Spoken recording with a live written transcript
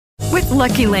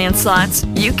Lucky Land Slots,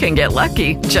 you can get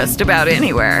lucky just about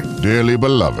anywhere. Dearly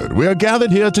beloved, we are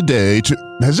gathered here today to...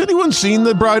 Has anyone seen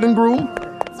the bride and groom?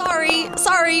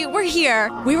 Sorry, we're here.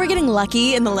 We were getting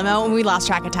lucky in the limo and we lost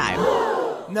track of time.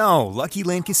 No, Lucky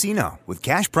Land Casino, with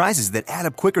cash prizes that add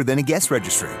up quicker than a guest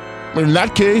registry. In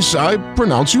that case, I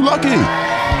pronounce you lucky.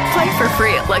 Play for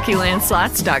free at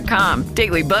LuckyLandSlots.com.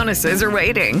 Daily bonuses are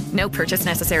waiting. No purchase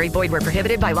necessary. Void where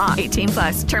prohibited by law.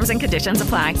 18+. Terms and conditions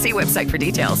apply. See website for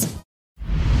details.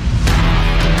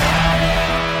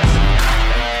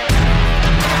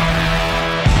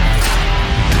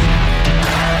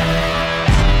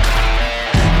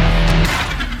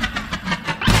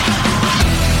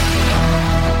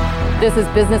 This is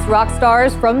Business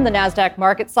Rockstars from the NASDAQ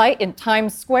market site in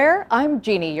Times Square. I'm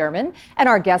Jeannie Yerman, and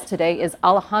our guest today is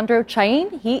Alejandro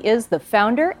Chain. He is the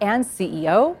founder and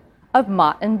CEO of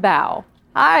Mott & Bow.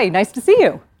 Hi, nice to see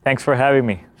you. Thanks for having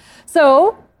me.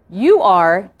 So, you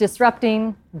are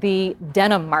disrupting the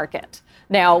denim market.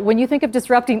 Now, when you think of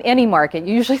disrupting any market,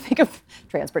 you usually think of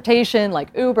transportation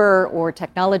like Uber or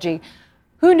technology.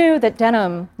 Who knew that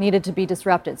denim needed to be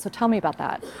disrupted? So tell me about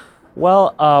that.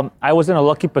 Well, I was in a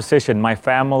lucky position. My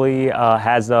family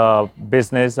has a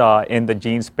business in the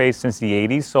jeans space since the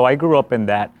 80s, so I grew up in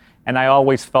that. And I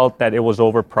always felt that it was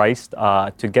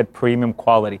overpriced to get premium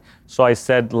quality. So I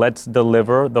said, let's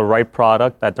deliver the right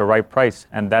product at the right price.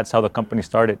 And that's how the company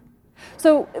started.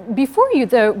 So before you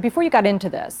got into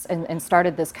this and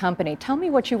started this company, tell me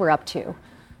what you were up to.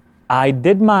 I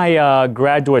did my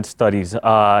graduate studies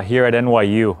here at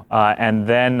NYU, and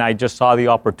then I just saw the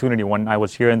opportunity when I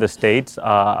was here in the States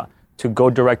to go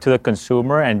direct to the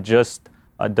consumer and just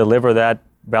deliver that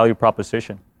value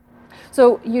proposition.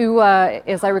 So you,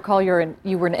 as I recall,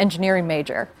 you were an engineering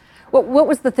major. What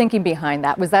was the thinking behind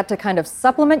that? Was that to kind of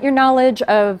supplement your knowledge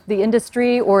of the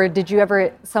industry, or did you ever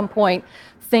at some point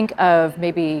think of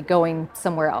maybe going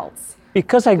somewhere else?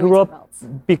 Because I grew up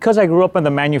on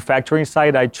the manufacturing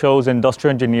side, I chose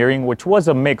industrial engineering, which was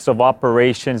a mix of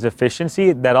operations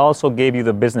efficiency that also gave you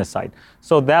the business side.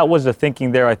 So that was the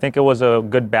thinking there. I think it was a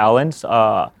good balance,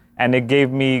 and it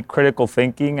gave me critical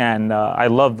thinking, and I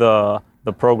love the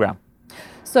program.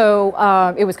 So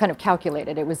it was kind of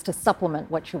calculated. It was to supplement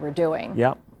what you were doing.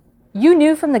 Yeah. You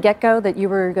knew from the get-go that you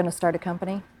were going to start a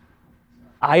company?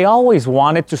 I always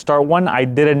wanted to start one. I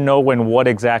didn't know when what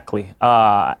exactly.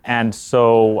 And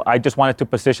so I just wanted to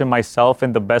position myself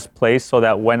in the best place so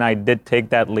that when I did take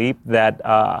that leap, that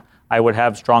I would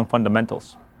have strong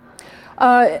fundamentals.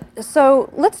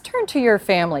 So let's turn to your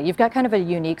family. You've got kind of a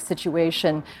unique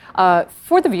situation.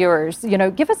 For the viewers,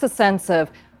 give us a sense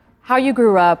of how you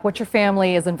grew up, what your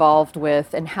family is involved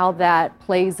with, and how that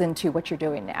plays into what you're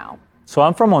doing now. So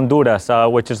I'm from Honduras,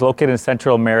 which is located in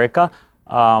Central America.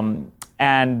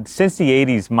 And since the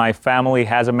 80s, my family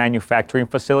has a manufacturing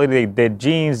facility. They did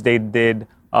jeans, they did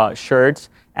shirts.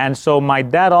 And so my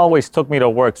dad always took me to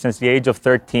work since the age of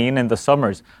 13 in the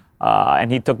summers.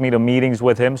 And he took me to meetings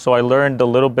with him. So I learned a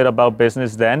little bit about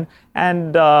business then.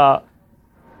 And I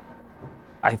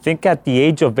think at the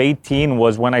age of 18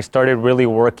 was when I started really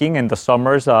working in the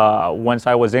summers once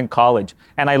I was in college.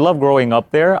 And I loved growing up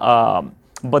there.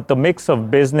 But the mix of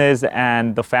business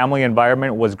and the family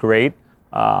environment was great.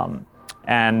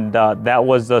 And that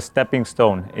was a stepping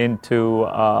stone into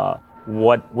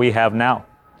what we have now.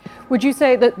 Would you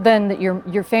say that then that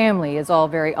your family is all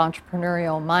very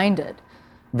entrepreneurial minded?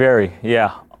 Very,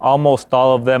 yeah. Almost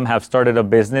all of them have started a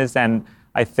business, and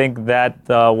I think that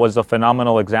was a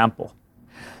phenomenal example.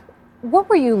 What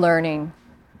were you learning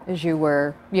as you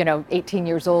were, 18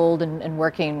 years old and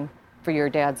working for your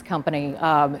dad's company?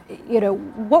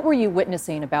 What were you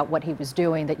witnessing about what he was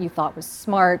doing that you thought was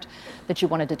smart, that you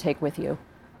wanted to take with you?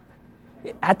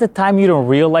 At the time, you don't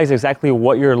realize exactly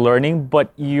what you're learning,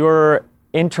 but you're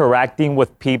interacting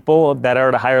with people that are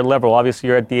at a higher level. Obviously,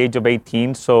 you're at the age of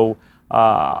 18, so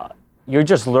you're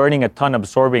just learning a ton,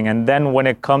 absorbing. And then when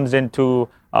it comes into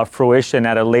fruition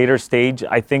at a later stage,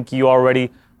 I think you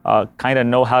already kind of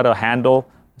know how to handle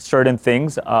certain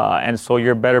things, and so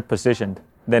you're better positioned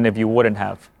than if you wouldn't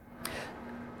have.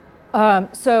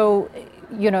 So,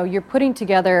 you're putting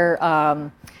together,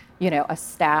 a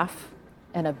staff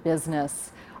and a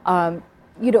business.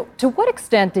 To what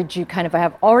extent did you kind of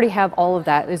already have all of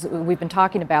that, as we've been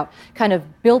talking about, kind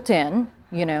of built in,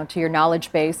 to your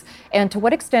knowledge base? And to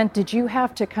what extent did you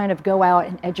have to kind of go out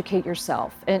and educate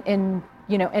yourself? And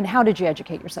how did you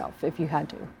educate yourself if you had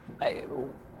to?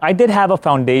 I did have a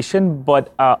foundation,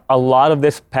 but a lot of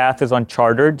this path is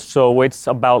uncharted. So it's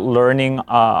about learning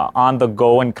on the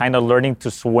go and kind of learning to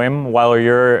swim while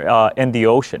you're in the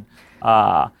ocean.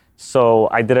 So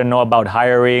I didn't know about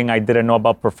hiring. I didn't know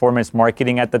about performance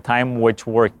marketing at the time, which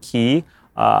were key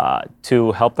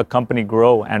to help the company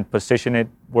grow and position it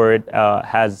where it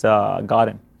has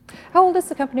gotten. How old is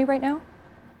the company right now?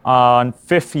 On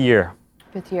fifth year.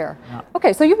 Fifth year. Yeah.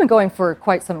 Okay, so you've been going for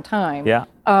quite some time. Yeah.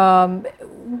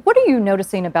 What are you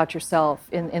noticing about yourself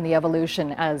in the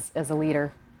evolution as a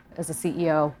leader, as a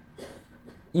CEO?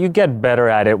 You get better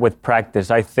at it with practice.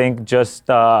 I think just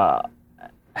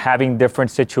having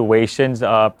different situations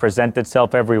present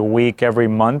itself every week, every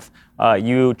month,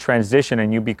 you transition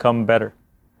and you become better.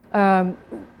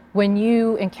 When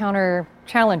you encounter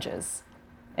challenges,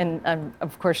 and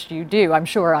of course you do, I'm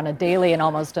sure, on a daily and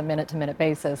almost a minute-to-minute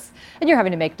basis, and you're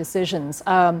having to make decisions,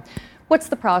 what's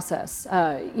the process?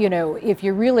 If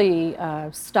you're really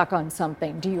stuck on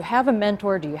something, do you have a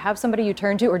mentor? Do you have somebody you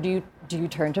turn to? Or do you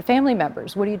turn to family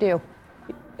members? What do you do?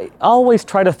 I always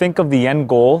try to think of the end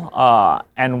goal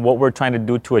and what we're trying to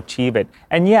do to achieve it.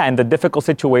 And yeah, in the difficult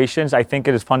situations, I think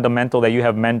it is fundamental that you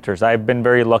have mentors. I've been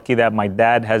very lucky that my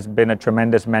dad has been a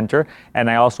tremendous mentor, and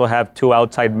I also have two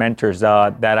outside mentors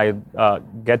that I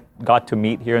got to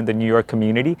meet here in the New York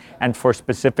community. And for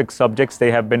specific subjects,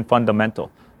 they have been fundamental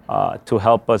to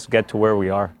help us get to where we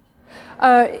are.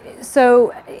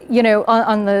 So,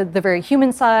 on the very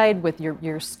human side with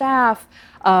your staff,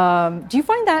 do you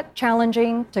find that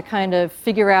challenging to kind of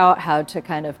figure out how to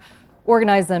kind of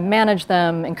organize them, manage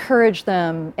them, encourage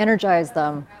them, energize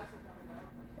them?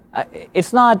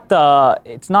 It's not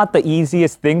the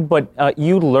easiest thing, but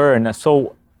you learn.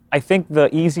 So I think the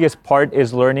easiest part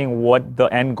is learning what the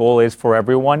end goal is for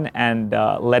everyone and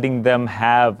letting them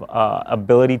have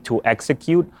ability to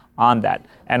execute on that.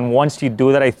 And once you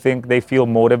do that, I think they feel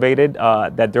motivated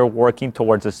that they're working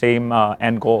towards the same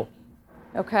end goal.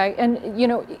 Okay, and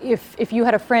if you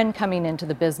had a friend coming into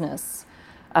the business,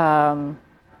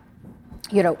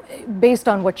 based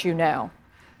on what you know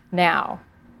now,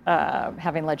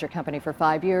 having led your company for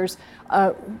 5 years,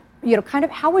 kind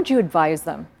of how would you advise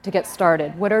them to get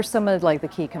started? What are some of the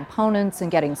key components in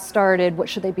getting started? What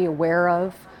should they be aware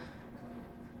of?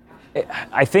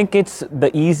 I think it's the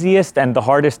easiest and the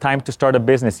hardest time to start a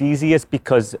business. Easiest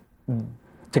because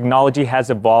technology has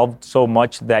evolved so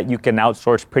much that you can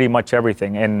outsource pretty much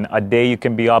everything. In a day, you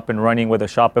can be up and running with a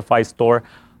Shopify store.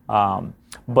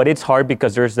 But it's hard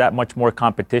because there's that much more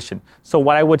competition. So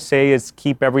what I would say is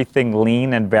keep everything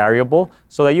lean and variable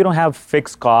so that you don't have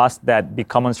fixed costs that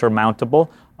become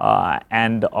unsurmountable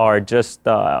and are just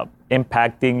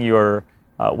impacting your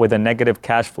with a negative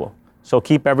cash flow. So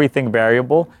keep everything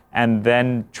variable and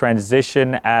then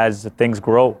transition as things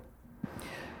grow.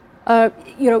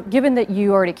 Given that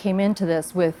you already came into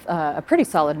this with a pretty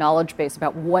solid knowledge base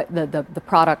about what the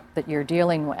product that you're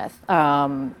dealing with,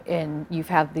 and you've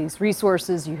had these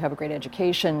resources, you have a great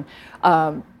education,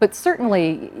 but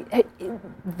certainly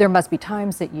there must be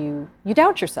times that you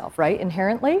doubt yourself, right,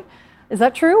 inherently? Is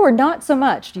that true or not so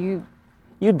much? You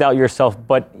doubt yourself,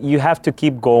 but you have to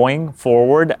keep going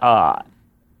forward.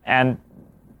 And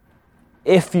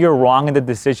if you're wrong in the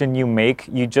decision you make,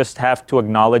 you just have to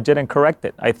acknowledge it and correct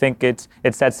it. I think it's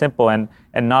that simple, and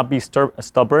not be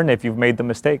stubborn if you've made the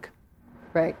mistake.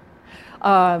 Right.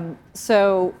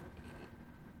 So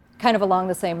kind of along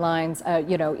the same lines,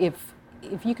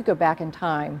 if you could go back in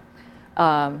time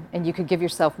and you could give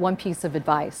yourself one piece of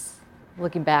advice,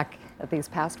 looking back at these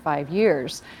past 5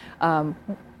 years,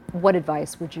 what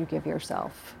advice would you give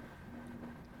yourself?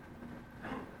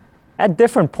 At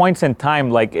different points in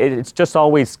time, it's just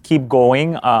always keep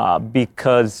going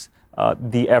because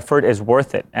the effort is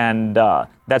worth it. And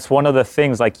that's one of the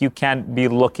things, you can't be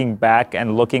looking back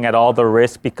and looking at all the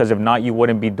risks because if not, you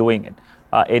wouldn't be doing it.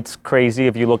 It's crazy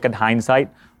if you look at hindsight,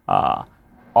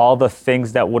 all the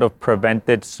things that would have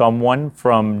prevented someone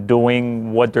from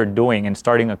doing what they're doing and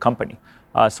starting a company.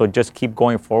 So just keep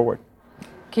going forward.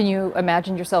 Can you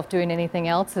imagine yourself doing anything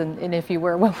else? And if you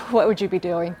were, what would you be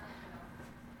doing?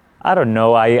 I don't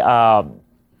know. I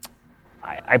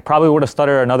probably would have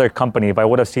started another company if I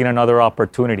would have seen another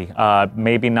opportunity.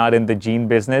 Maybe not in the gene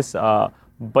business,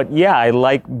 but yeah, I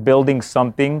like building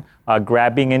something,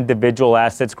 grabbing individual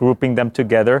assets, grouping them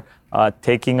together,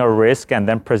 taking a risk, and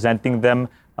then presenting them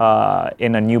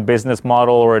in a new business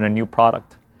model or in a new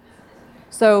product.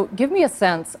 So give me a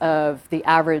sense of the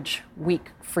average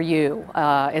week for you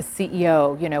as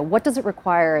CEO. What does it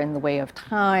require in the way of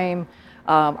time?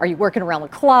 Are you working around the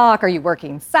clock? Are you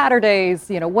working Saturdays?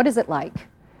 What is it like?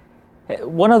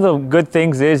 One of the good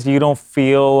things is you don't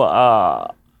feel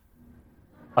a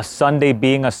Sunday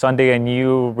being a Sunday and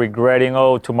you regretting,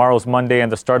 tomorrow's Monday and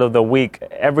the start of the week.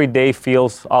 Every day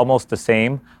feels almost the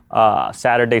same,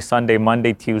 Saturday, Sunday,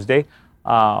 Monday, Tuesday.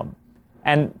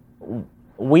 And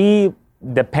we,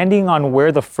 depending on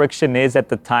where the friction is at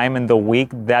the time in the week,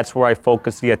 that's where I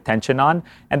focus the attention on.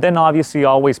 And then obviously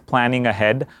always planning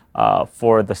ahead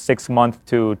for the 6-month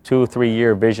to 2-3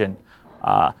 year vision.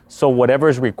 So whatever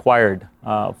is required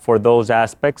for those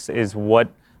aspects is what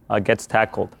gets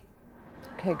tackled.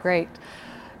 Okay, great.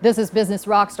 This is Business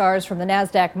Rockstars from the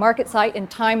NASDAQ market site in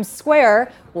Times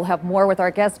Square. We'll have more with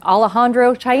our guest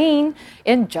Alejandro Chain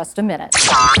in just a minute.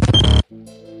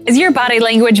 Is your body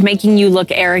language making you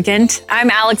look arrogant?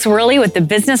 I'm Alex Worley with the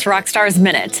Business Rockstars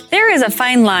Minute. There is a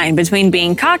fine line between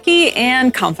being cocky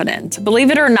and confident.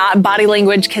 Believe it or not, body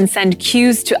language can send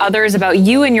cues to others about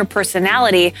you and your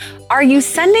personality. Are you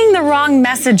sending the wrong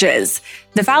messages?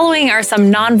 The following are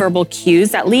some nonverbal cues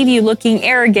that leave you looking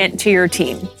arrogant to your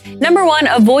team. Number 1,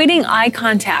 avoiding eye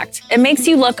contact. It makes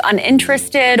you look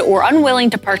uninterested or unwilling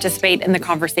to participate in the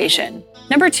conversation.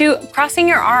 Number 2, crossing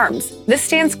your arms. This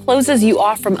stance closes you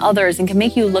off from others and can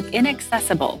make you look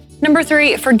inaccessible. Number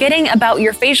 3, forgetting about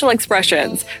your facial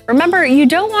expressions. Remember, you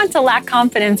don't want to lack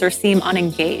confidence or seem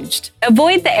unengaged.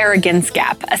 Avoid the arrogance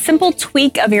gap. A simple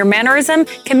tweak of your mannerism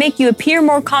can make you appear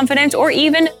more confident or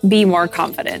even be more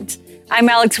confident. I'm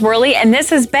Alex Worley, and this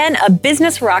has been a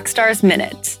Business Rockstars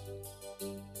Minute.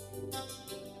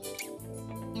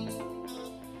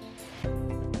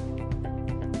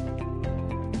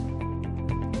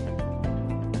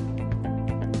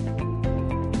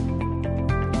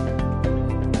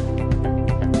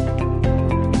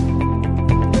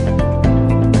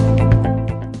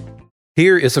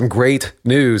 Here is some great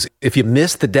news. If you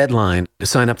missed the deadline to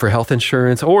sign up for health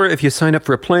insurance, or if you sign up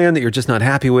for a plan that you're just not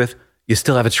happy with, you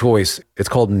still have a choice. It's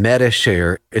called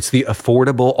MediShare. It's the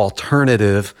affordable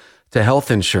alternative to health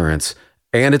insurance,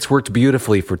 and it's worked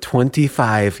beautifully for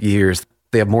 25 years.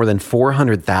 They have more than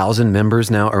 400,000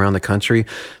 members now around the country.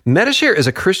 MediShare is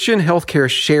a Christian healthcare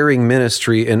sharing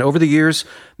ministry, and over the years,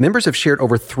 members have shared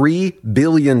over $3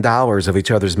 billion of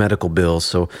each other's medical bills,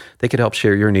 so they could help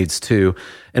share your needs too.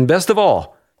 And best of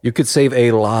all, you could save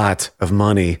a lot of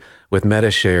money with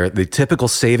MediShare. The typical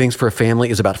savings for a family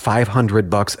is about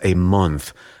 $500 a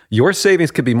month. Your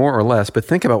savings could be more or less, but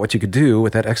think about what you could do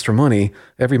with that extra money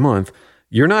every month.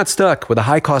 You're not stuck with a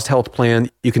high-cost health plan.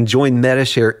 You can join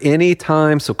MediShare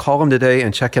anytime, so call them today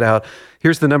and check it out.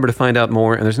 Here's the number to find out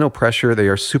more, and there's no pressure. They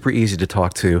are super easy to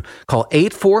talk to. Call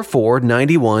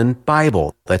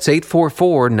 844-91-BIBLE. That's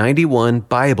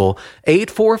 844-91-BIBLE.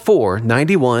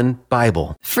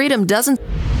 844-91-BIBLE. Freedom doesn't...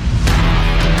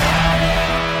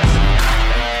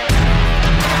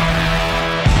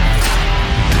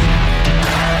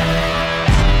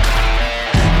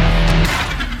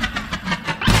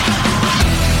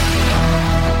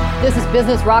 This is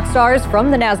Business Rockstars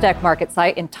from the NASDAQ market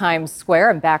site in Times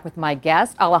Square. I'm back with my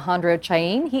guest, Alejandro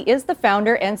Chain. He is the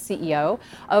founder and CEO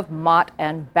of Mott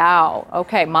 & Bow.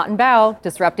 Okay, Mott & Bow,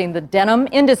 disrupting the denim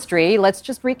industry. Let's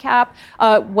just recap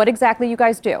what exactly you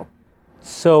guys do.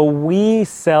 So we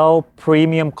sell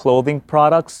premium clothing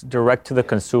products direct to the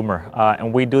consumer.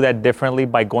 And we do that differently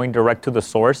by going direct to the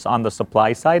source on the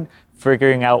supply side,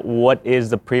 figuring out what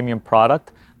is the premium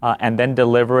product, and then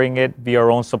delivering it via our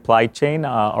own supply chain,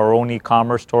 our own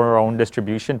e-commerce store, our own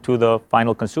distribution to the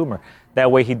final consumer.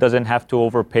 That way he doesn't have to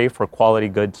overpay for quality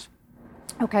goods.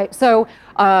 Okay, so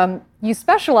you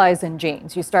specialize in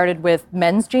jeans. You started with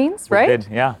men's jeans, right? We did,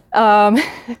 yeah.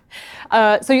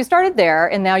 So you started there,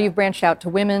 and now you've branched out to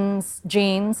women's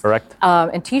jeans. Correct.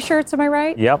 And T-shirts, am I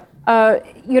right? Yep.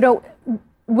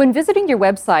 When visiting your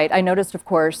website, I noticed, of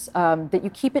course, that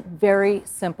you keep it very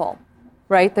simple.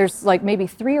 Right? There's like maybe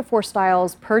 3 or 4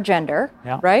 styles per gender,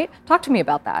 right? Talk to me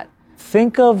about that.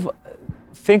 Think of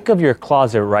your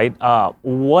closet, right?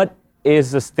 What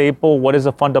is the staple? What is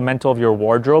the fundamental of your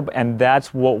wardrobe? And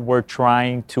that's what we're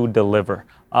trying to deliver.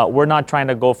 We're not trying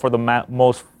to go for the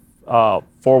most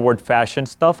forward fashion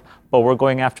stuff, but we're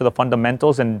going after the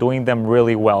fundamentals and doing them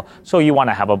really well. So you want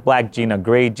to have a black jean, a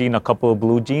gray jean, a couple of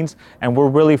blue jeans, and we're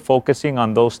really focusing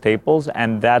on those staples,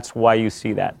 and that's why you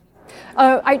see that.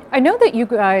 I know that you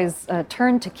guys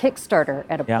turned to Kickstarter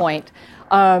at a point.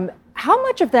 How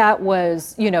much of that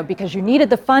was, because you needed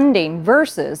the funding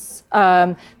versus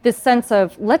this sense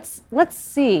of let's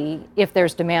see if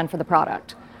there's demand for the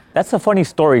product? That's a funny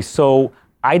story. So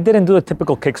I didn't do a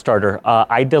typical Kickstarter.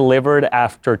 I delivered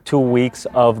after 2 weeks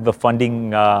of the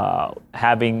funding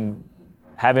having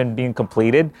haven't been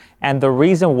completed. And the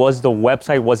reason was the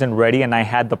website wasn't ready and I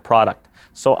had the product.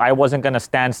 So I wasn't going to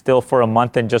stand still for a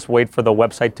month and just wait for the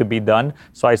website to be done.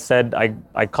 So I said,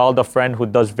 I called a friend who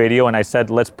does video and I said,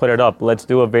 let's put it up. Let's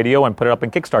do a video and put it up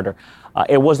in Kickstarter.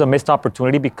 It was a missed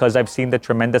opportunity because I've seen the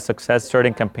tremendous success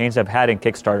certain campaigns have had in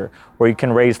Kickstarter, where you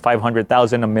can raise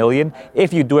 500,000, $1 million,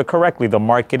 if you do it correctly. The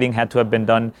marketing had to have been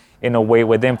done in a way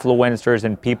with influencers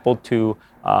and people to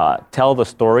tell the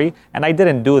story. And I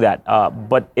didn't do that.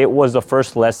 But it was the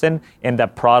first lesson in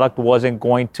that product wasn't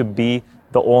going to be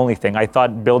the only thing. I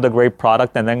thought build a great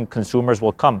product and then consumers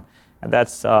will come. And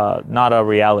that's not a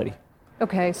reality.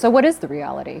 Okay, so what is the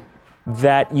reality?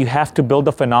 That you have to build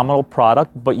a phenomenal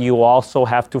product, but you also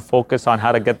have to focus on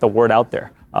how to get the word out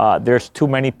there. There's too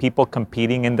many people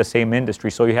competing in the same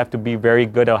industry, so you have to be very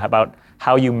good about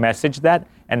how you message that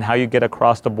and how you get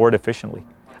across the board efficiently.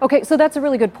 Okay, so that's a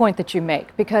really good point that you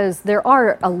make, because there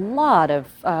are a lot of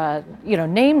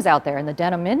names out there in the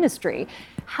denim industry.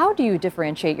 How do you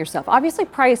differentiate yourself? Obviously,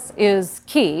 price is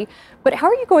key, but how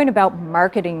are you going about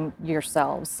marketing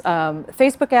yourselves?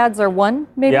 Facebook ads are one,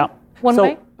 maybe? Yeah. One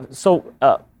way? So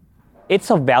it's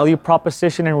a value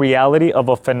proposition in reality of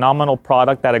a phenomenal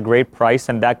product at a great price,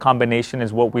 and that combination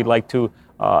is what we like to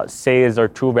say is our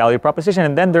true value proposition.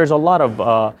 And then there's a lot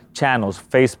of channels,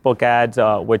 Facebook ads,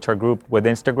 which are grouped with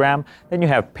Instagram. Then you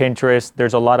have Pinterest.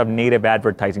 There's a lot of native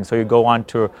advertising. So you go on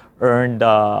to earned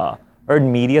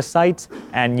media sites,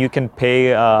 and you can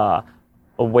pay a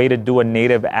way to do a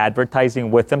native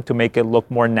advertising with them to make it look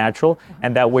more natural.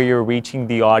 And that way you're reaching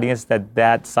the audience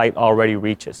that site already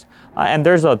reaches. And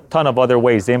there's a ton of other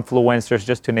ways, influencers,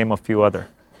 just to name a few other.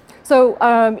 So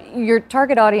your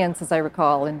target audience, as I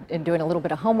recall, in doing a little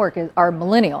bit of homework, are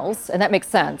millennials, and that makes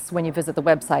sense when you visit the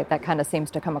website. That kind of seems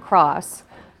to come across.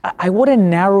 I wouldn't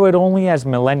narrow it only as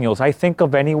millennials. I think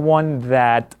of anyone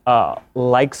that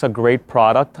likes a great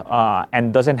product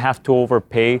and doesn't have to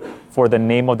overpay for the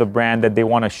name of the brand that they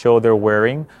want to show they're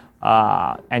wearing,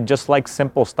 and just like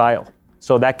simple style.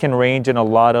 So that can range in a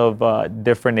lot of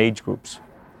different age groups.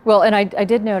 Well, and I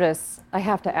did notice, I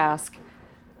have to ask,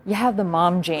 you have the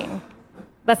mom jean.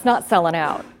 That's not selling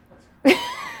out.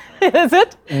 Is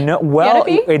it? No, well,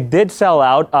 it did sell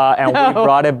out, and we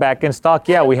brought it back in stock.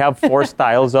 Yeah, we have 4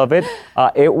 styles of it.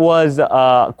 It was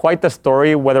quite the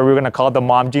story, whether we were going to call it the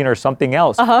mom jean or something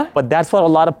else. But that's what a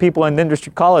lot of people in the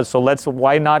industry call it. So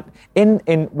why not?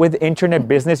 With internet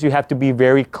business, you have to be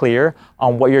very clear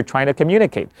on what you're trying to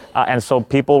communicate. And so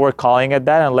people were calling it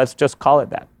that, and let's just call it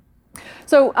that.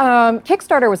 So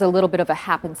Kickstarter was a little bit of a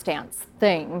happenstance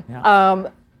thing. Yeah.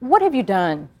 What have you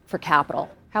done for capital?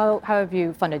 How have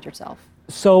you funded yourself?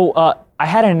 So I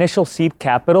had an initial seed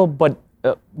capital, but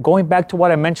going back to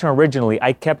what I mentioned originally,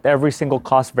 I kept every single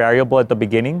cost variable at the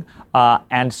beginning.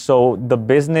 And so the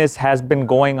business has been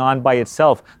going on by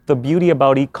itself. The beauty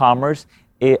about e-commerce,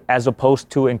 as opposed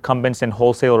to incumbents in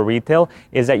wholesale or retail,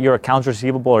 is that your accounts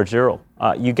receivable are zero.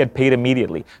 You get paid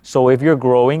immediately. So if you're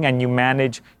growing and you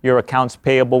manage your accounts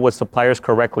payable with suppliers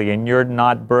correctly, and you're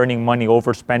not burning money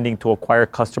overspending to acquire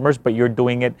customers, but you're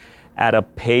doing it at a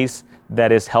pace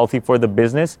that is healthy for the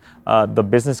business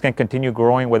can continue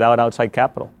growing without outside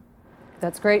capital.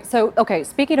 That's great. So, okay,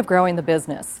 speaking of growing the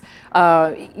business,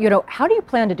 how do you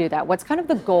plan to do that? What's kind of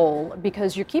the goal?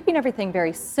 Because you're keeping everything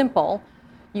very simple.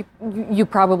 You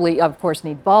probably, of course,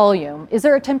 need volume. Is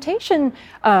there a temptation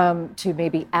to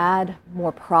maybe add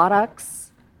more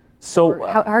products? So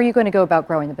how are you going to go about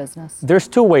growing the business? There's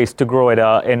 2 ways to grow it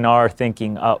in our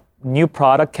thinking. New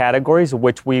product categories,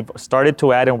 which we've started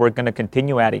to add and we're going to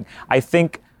continue adding. I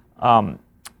think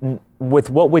with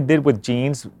what we did with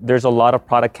jeans, there's a lot of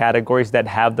product categories that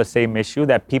have the same issue,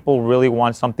 that people really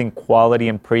want something quality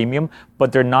and premium,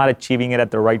 but they're not achieving it at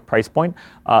the right price point.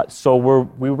 So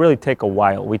we really take a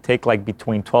while. We take like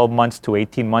between 12 months to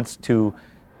 18 months to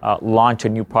launch a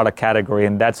new product category,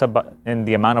 and that's about in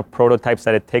the amount of prototypes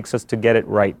that it takes us to get it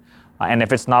right. And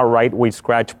if it's not right, we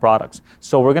scratch products.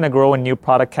 So we're going to grow in new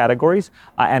product categories.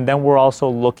 And then we're also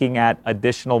looking at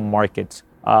additional markets.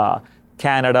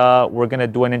 Canada, we're going to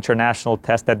do an international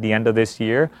test at the end of this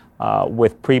year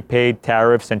with prepaid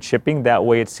tariffs and shipping. That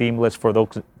way it's seamless for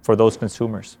those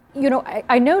consumers.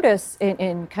 I notice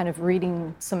in kind of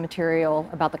reading some material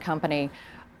about the company,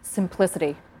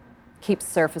 simplicity keeps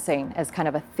surfacing as kind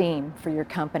of a theme for your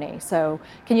company. So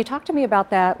can you talk to me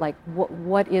about that? Like,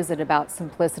 what is it about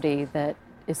simplicity that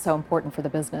is so important for the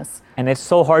business? And it's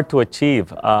so hard to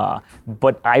achieve,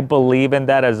 but I believe in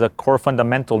that as a core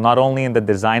fundamental, not only in the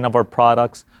design of our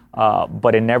products,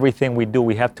 But in everything we do,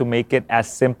 we have to make it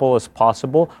as simple as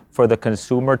possible for the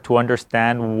consumer to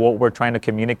understand what we're trying to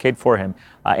communicate for him.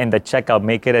 In the checkout,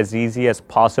 make it as easy as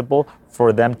possible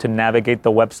for them to navigate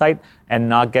the website and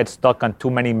not get stuck on too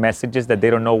many messages that they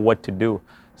don't know what to do.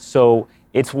 So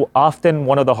it's often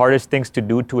one of the hardest things to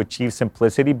do to achieve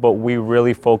simplicity, but we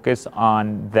really focus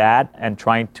on that and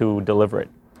trying to deliver it.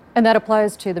 And that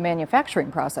applies to the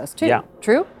manufacturing process too. Yeah.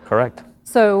 True? Correct.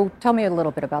 So tell me a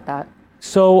little bit about that.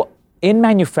 So in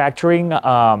manufacturing,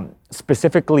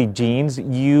 specifically jeans,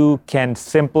 you can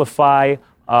simplify,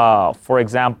 for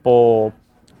example,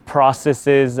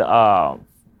 processes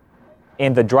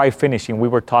in the dry finishing we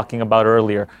were talking about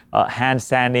earlier, hand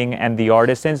sanding and the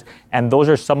artisans. And those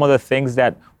are some of the things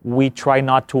that we try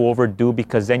not to overdo,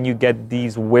 because then you get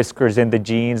these whiskers in the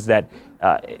jeans that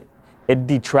it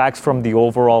detracts from the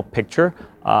overall picture.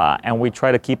 And we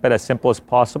try to keep it as simple as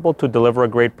possible to deliver a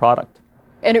great product.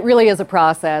 And it really is a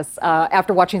process.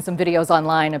 After watching some videos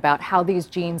online about how these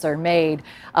jeans are made,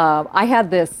 I had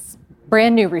this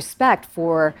brand new respect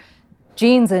for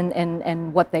jeans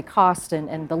and what they cost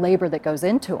and the labor that goes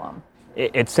into them.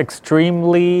 It's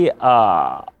extremely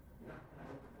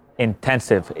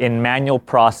intensive in manual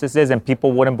processes, and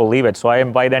people wouldn't believe it. So I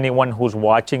invite anyone who's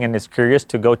watching and is curious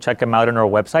to go check them out on our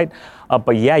website.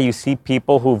 But yeah, you see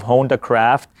people who've honed a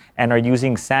craft and are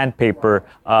using sandpaper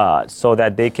so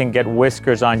that they can get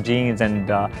whiskers on jeans,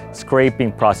 and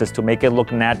scraping process to make it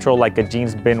look natural, like a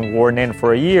jean's been worn in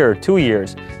for a year or 2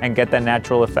 years, and get that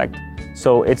natural effect.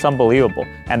 So it's unbelievable.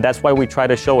 And that's why we try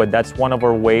to show it. That's one of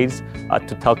our ways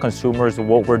to tell consumers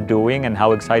what we're doing and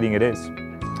how exciting it is.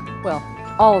 Well,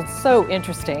 all so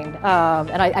interesting.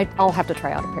 And I'll have to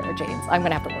try out a pair of jeans. I'm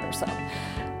going to have to order some.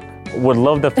 Would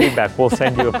love the feedback. We'll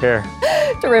send you a pair.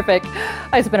 Terrific.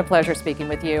 It's been a pleasure speaking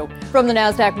with you. From the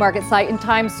NASDAQ market site in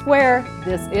Times Square,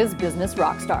 this is Business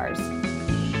Rockstars.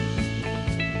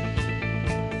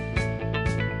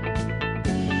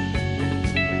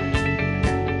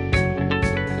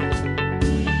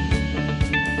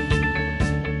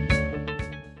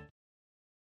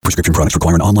 Prescription products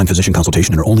require an online physician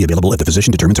consultation and are only available if the physician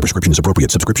determines a prescription is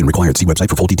appropriate. Subscription required. See website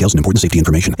for full details and important safety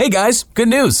information. Hey guys, good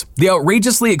news. The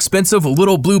outrageously expensive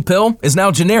little blue pill is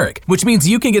now generic, which means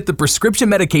you can get the prescription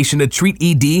medication to treat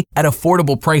ED at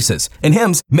affordable prices. And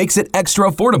Hims makes it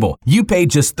extra affordable. You pay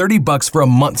just $30 for a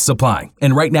month's supply.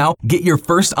 And right now, get your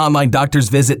first online doctor's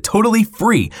visit totally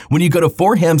free when you go to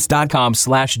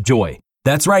forhims.com/joy.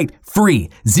 That's right,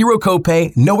 free, zero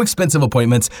copay, no expensive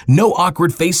appointments, no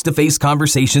awkward face-to-face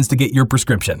conversations to get your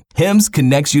prescription. Hims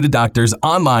connects you to doctors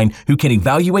online who can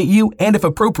evaluate you and, if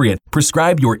appropriate,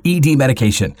 prescribe your ED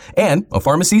medication. And a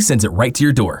pharmacy sends it right to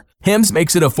your door. Hims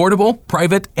makes it affordable,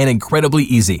 private, and incredibly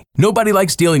easy. Nobody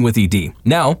likes dealing with ED.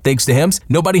 Now, thanks to Hims,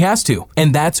 nobody has to.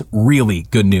 And that's really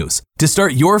good news. To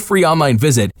start your free online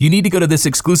visit, you need to go to this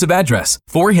exclusive address,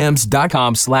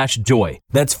 forhims.com/joy.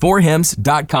 That's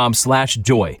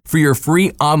forhims.com/joy for your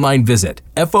free online visit.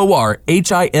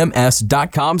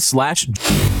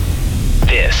 forhims.com/joy.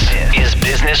 This is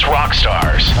Business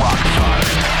Rockstars.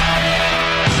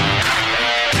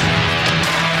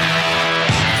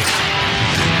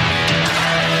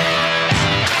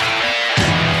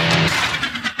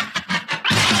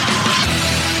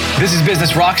 This is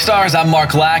Business Rockstars. I'm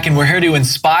Mark Lack, and we're here to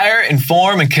inspire,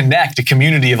 inform, and connect a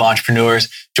community of entrepreneurs.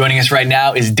 Joining us right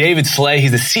now is David Slay.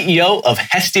 He's the CEO of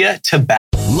Hestia Tobacco.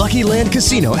 Lucky Land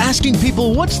Casino, asking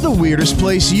people, what's the weirdest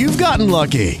place you've gotten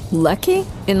lucky? Lucky?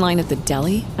 In line at the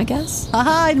deli, I guess?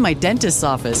 Aha, in my dentist's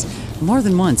office. More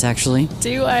than once, actually.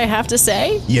 Do I have to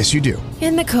say? Yes, you do.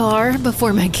 In the car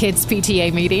before my kids'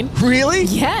 PTA meeting. Really?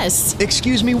 Yes.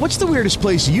 Excuse me, what's the weirdest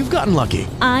place you've gotten lucky?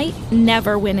 I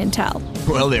never win and tell.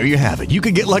 Well, there you have it. You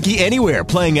can get lucky anywhere,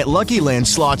 playing at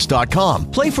LuckyLandSlots.com.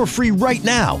 Play for free right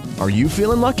now. Are you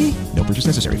feeling lucky? No purchase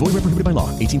necessary. Void where prohibited by law.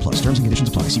 18+. Terms and conditions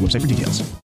apply. See website for details.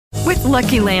 With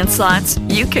Lucky Land Slots,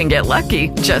 you can get lucky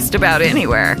just about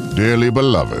anywhere. Dearly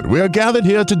beloved, we are gathered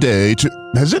here today to...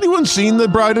 Has anyone seen the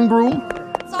bride and groom?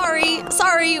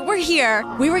 Sorry, we're here.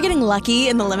 We were getting lucky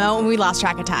in the limo and we lost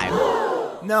track of time.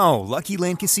 No, Lucky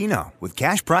Land Casino, with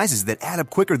cash prizes that add up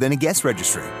quicker than a guest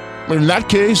registry. In that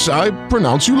case, I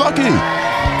pronounce you lucky.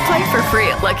 Play for free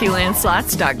at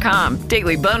LuckyLandSlots.com.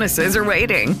 Daily bonuses are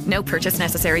waiting. No purchase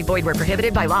necessary. Void where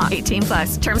prohibited by law.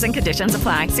 18+. Terms and conditions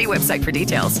apply. See website for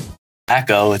details.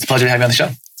 Tobacco, it's a pleasure to have you on the show.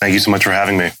 Thank you so much for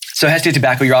having me. So Hestia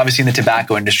Tobacco, you're obviously in the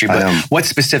tobacco industry, but what's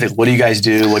specific? What do you guys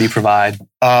do? What do you provide?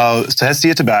 So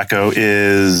Hestia Tobacco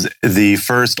is the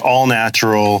first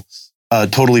all-natural,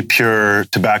 totally pure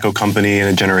tobacco company in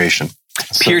a generation.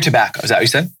 Pure tobacco, is that what you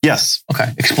said? Yes.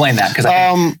 Okay, explain that.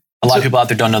 A lot of people out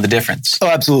there don't know the difference. Oh,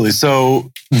 absolutely.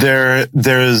 So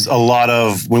there's a lot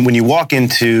of, when you walk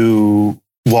into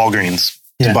Walgreens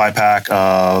to buy a pack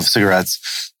of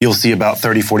cigarettes, you'll see about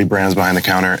 30, 40 brands behind the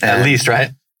counter. At least, right?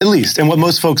 At least. And what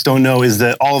most folks don't know is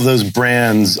that all of those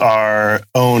brands are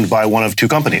owned by one of two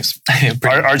companies,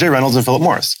 RJ Reynolds and Philip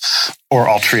Morris, or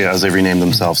Altria as they've renamed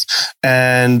themselves.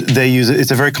 And they use it.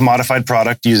 It's a very commodified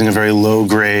product using a very low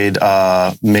grade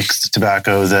mixed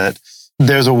tobacco that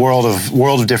there's a world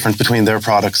of difference between their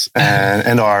products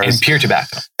and ours. And pure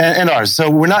tobacco. And ours.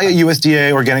 So we're not yet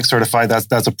USDA organic certified.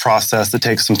 That's a process that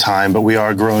takes some time, but we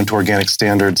are growing to organic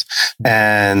standards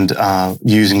and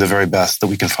using the very best that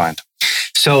we can find.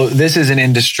 So this is an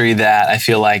industry that I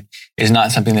feel like is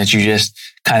not something that you just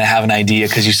kind of have an idea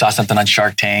because you saw something on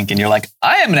Shark Tank and you're like,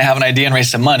 I am going to have an idea and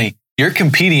raise some money. You're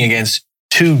competing against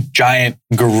two giant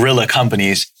gorilla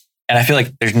companies. And I feel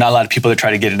like there's not a lot of people that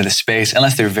try to get into the space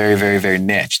unless they're very, very, very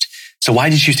niched. So why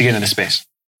did you choose to get into the space?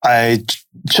 I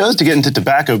chose to get into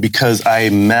tobacco because I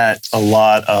met a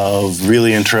lot of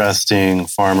really interesting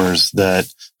farmers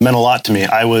that meant a lot to me.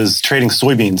 I was trading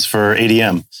soybeans for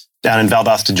ADM down in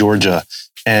Valdosta, Georgia,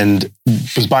 and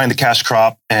was buying the cash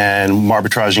crop and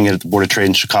arbitraging it at the Board of Trade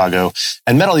in Chicago,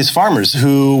 and met all these farmers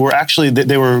who were actually,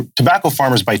 they were tobacco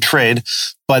farmers by trade,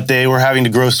 but they were having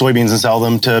to grow soybeans and sell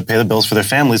them to pay the bills for their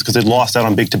families because they'd lost out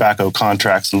on big tobacco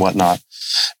contracts and whatnot.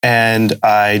 And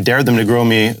I dared them to grow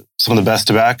me some of the best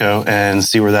tobacco and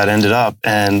see where that ended up.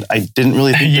 And I didn't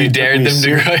really think you dared them to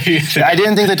grow you. I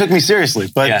didn't think they took me seriously,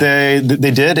 but they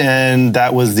did. And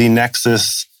that was the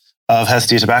nexus of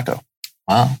Hestia Tobacco.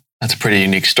 Wow. That's a pretty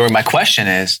unique story. My question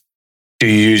is, do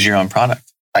you use your own product?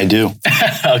 I do.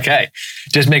 Okay.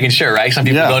 Just making sure, right? Some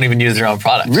people don't even use their own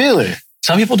product. Really?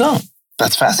 Some people don't.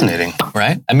 That's fascinating.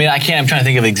 Right? I mean, I'm trying to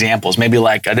think of examples. Maybe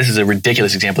like, this is a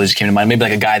ridiculous example that just came to mind. Maybe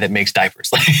like a guy that makes diapers.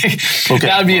 Okay.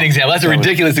 That would be an example. That's a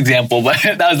ridiculous example, but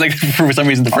that was like, for some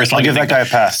reason, the first one. I'll give that guy a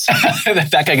pass.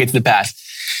 That guy gets the pass.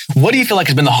 What do you feel like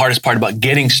has been the hardest part about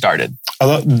getting started?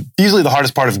 Easily the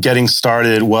hardest part of getting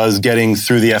started was getting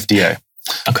through the FDA.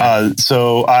 Okay.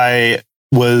 So I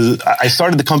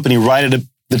started the company right at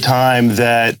the time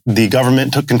that the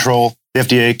government took control. The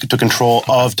FDA took control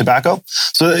of tobacco.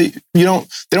 So they don't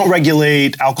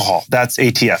regulate alcohol. That's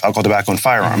ATF, alcohol, tobacco, and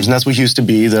firearms. And that's what used to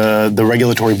be the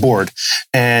regulatory board.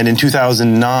 And in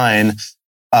 2009,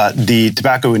 the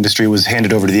tobacco industry was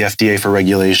handed over to the FDA for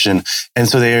regulation. And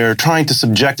so they're trying to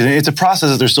subject it. And it's a process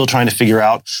that they're still trying to figure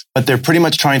out, but they're pretty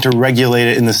much trying to regulate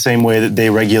it in the same way that they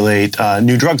regulate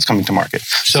new drugs coming to market.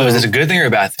 So is this a good thing or a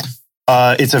bad thing?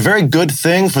 It's a very good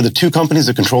thing for the two companies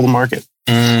that control the market.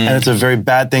 And it's a very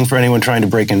bad thing for anyone trying to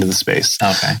break into the space.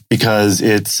 Okay. Because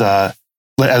it's, as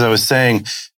I was saying,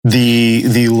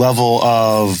 the level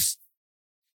of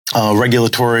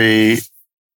regulatory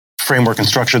framework and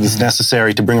structure that's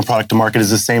necessary to bring a product to market is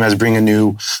the same as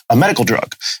bringing a medical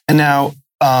drug. And now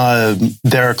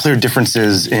there are clear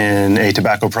differences in a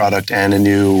tobacco product and a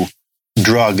new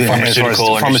drug as far as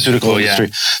the pharmaceutical industry.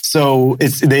 Yeah. So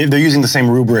they're using the same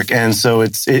rubric. And so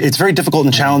it's very difficult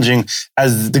and challenging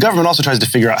as the government also tries to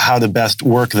figure out how to best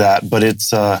work that, but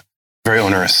it's very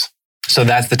onerous. So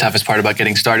that's the toughest part about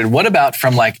getting started. What about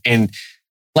from like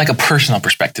a personal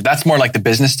perspective? That's more like the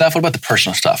business stuff. What about the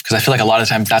personal stuff? Because I feel like a lot of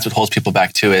times that's what holds people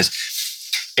back too, is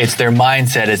it's their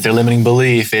mindset, it's their limiting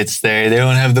belief, it's they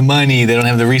don't have the money, they don't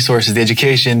have the resources, the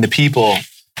education, the people.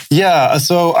 Yeah.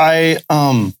 So I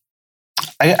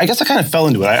guess I kind of fell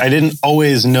into it. I didn't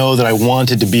always know that I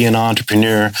wanted to be an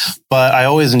entrepreneur, but I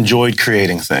always enjoyed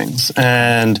creating things.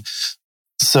 And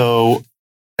so,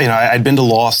 I'd been to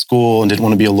law school and didn't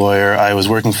want to be a lawyer. I was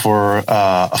working for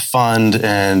a fund,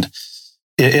 and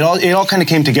it all kind of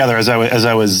came together as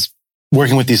I was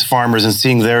working with these farmers and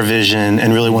seeing their vision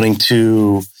and really wanting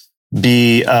to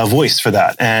be a voice for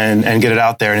that and get it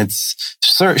out there. And it's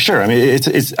sure. I mean,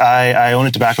 I own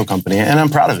a tobacco company and I'm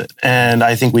proud of it. And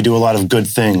I think we do a lot of good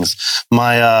things.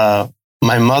 My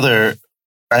mother,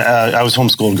 I was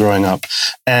homeschooled growing up,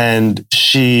 and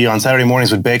she on Saturday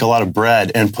mornings would bake a lot of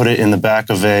bread and put it in the back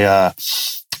of a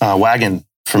wagon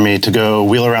for me to go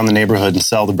wheel around the neighborhood and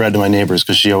sell the bread to my neighbors,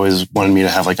 because she always wanted me to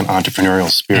have like an entrepreneurial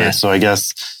spirit. Yeah. So I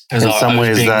guess in some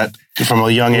ways that from a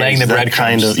young age, laying the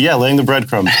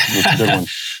breadcrumbs. That's a good one.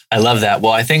 I love that.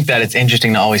 Well, I think that it's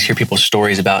interesting to always hear people's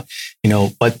stories about,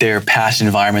 what their past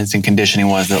environments and conditioning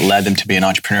was that led them to be an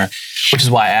entrepreneur, which is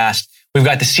why I asked. We've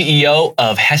got the CEO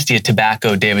of Hestia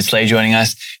Tobacco, David Slay, joining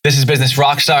us. This is Business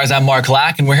Rockstars. I'm Mark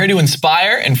Lack, and we're here to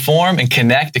inspire, inform, and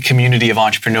connect a community of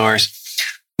entrepreneurs.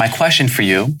 My question for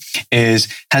you is,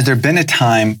 has there been a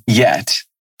time yet,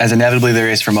 as inevitably there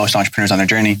is for most entrepreneurs on their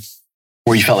journey,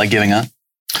 where you felt like giving up?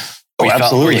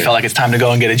 absolutely. Where you felt like it's time to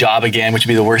go and get a job again, which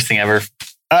would be the worst thing ever.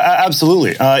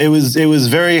 Absolutely. It was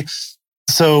very.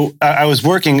 So I was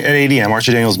working at ADM,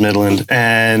 Archer Daniels Midland,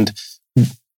 and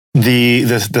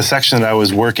the section that I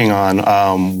was working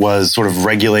on was sort of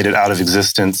regulated out of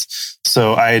existence.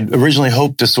 So I had originally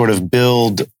hoped to sort of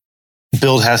build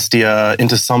Hestia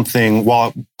into something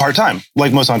while part-time,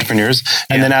 like most entrepreneurs.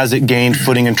 And then as it gained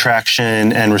footing and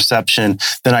traction and reception,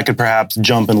 then I could perhaps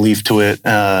jump and leave to it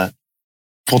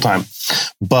full-time.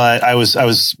 But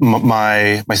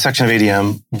my section of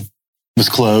ADM was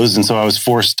closed, and so I was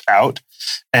forced out.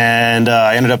 And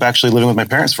I ended up actually living with my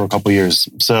parents for a couple of years.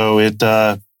 So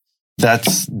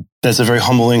that's a very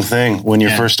humbling thing when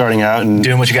you're first starting out and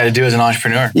doing what you got to do as an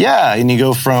entrepreneur. Yeah, and you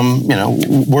go from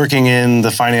working in the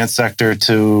finance sector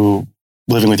to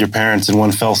living with your parents in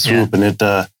one fell swoop, and it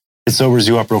sobers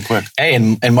you up real quick. Hey,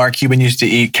 and Mark Cuban used to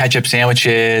eat ketchup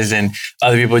sandwiches, and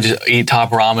other people just eat top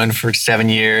ramen for 7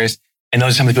 years, and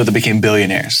those are some of the people that became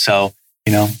billionaires. So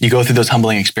you go through those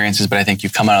humbling experiences, but I think you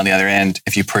come out on the other end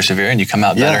if you persevere, and you come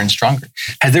out better and stronger.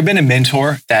 Has there been a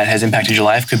mentor that has impacted your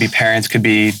life? Could be parents, could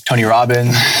be Tony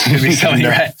Robbins, could be somebody,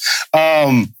 right?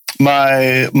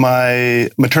 My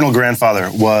maternal grandfather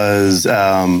was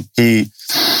he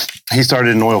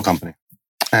started an oil company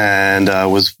and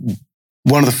was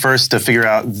one of the first to figure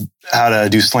out how to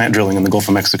do slant drilling in the Gulf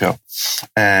of Mexico.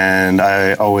 And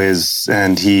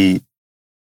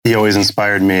he always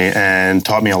inspired me and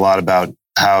taught me a lot about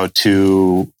how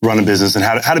to run a business and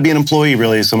how to be an employee,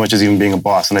 really, so much as even being a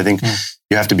boss. And I think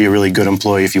you have to be a really good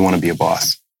employee if you want to be a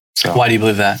boss. So, why do you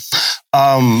believe that?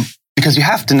 Because you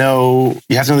have to know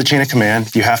the chain of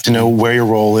command. You have to know where your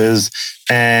role is,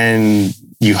 and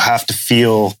you have to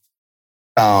feel.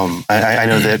 I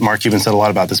know that Mark Cuban said a lot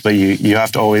about this, but you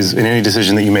have to always, in any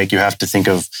decision that you make, you have to think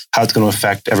of how it's going to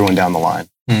affect everyone down the line.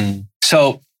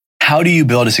 So, how do you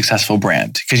build a successful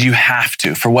brand? Because you have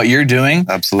to, for what you're doing.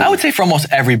 Absolutely. I would say for almost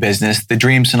every business, the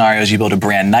dream scenario is you build a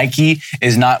brand. Nike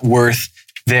is not worth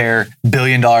their $1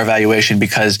 billion valuation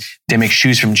because they make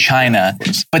shoes from China,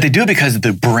 but they do it because of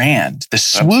the brand. The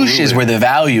swoosh is where the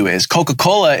value is.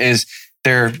 Coca-Cola is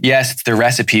it's their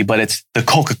recipe, but it's the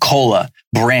Coca-Cola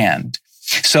brand.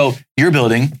 So you're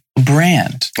building a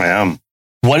brand. I am.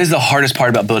 What is the hardest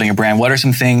part about building a brand? What are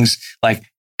some things like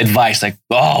advice, like,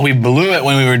 we blew it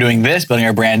when we were doing this, building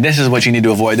our brand. This is what you need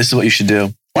to avoid. This is what you should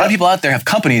do. A lot of people out there have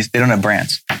companies, they don't have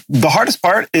brands. The hardest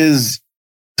part is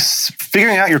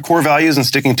figuring out your core values and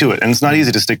sticking to it. And it's not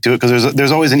easy to stick to it because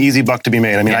there's always an easy buck to be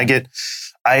made. I mean, I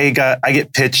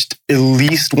get pitched at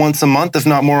least once a month, if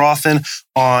not more often,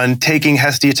 on taking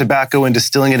Hestia tobacco and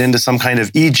distilling it into some kind of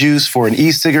e-juice for an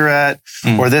e-cigarette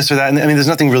or this or that. And I mean, there's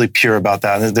nothing really pure about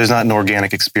that. There's not an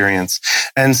organic experience.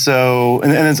 And so,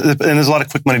 and there's a lot of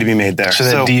quick money to be made there. So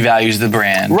that devalues the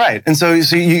brand. Right. And so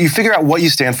you figure out what you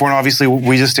stand for. And obviously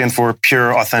we just stand for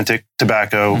pure, authentic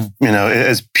tobacco,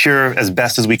 as pure as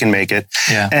best as we can make it.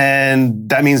 Yeah. And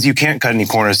that means you can't cut any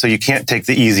corners. So you can't take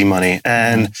the easy money.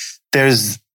 And there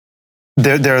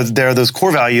are those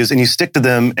core values, and you stick to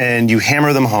them and you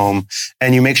hammer them home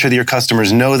and you make sure that your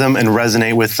customers know them and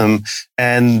resonate with them,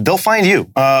 and they'll find you.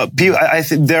 I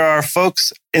think there are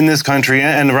folks in this country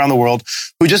and around the world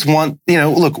who just want,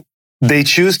 look, they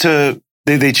choose to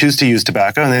use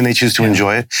tobacco and then they choose to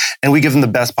enjoy it, and we give them the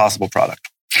best possible product.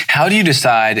 How do you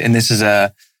decide, and this is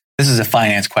a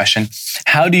finance question,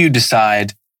 how do you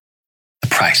decide the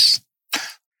price?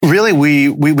 Really,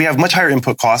 we have much higher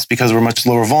input costs because we're much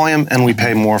lower volume and we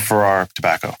pay more for our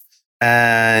tobacco.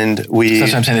 And So that's what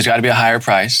I'm saying. There's got to be a higher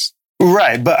price.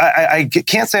 Right. But I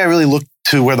can't say I really look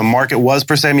to where the market was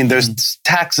per se. I mean, there's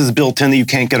taxes built in that you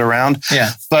can't get around.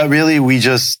 Yeah. But really, we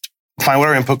just find what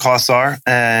our input costs are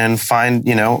and find,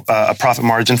 a profit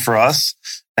margin for us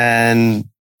and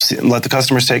let the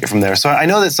customers take it from there. So I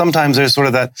know that sometimes there's sort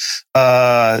of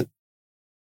that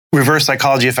reverse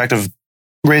psychology effect of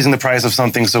raising the price of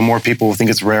something so more people will think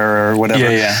it's rare or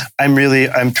whatever. Yeah. I'm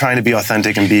trying to be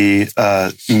authentic and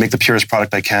make the purest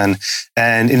product I can.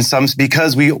 And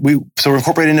because we're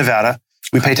incorporated in Nevada,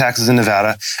 we pay taxes in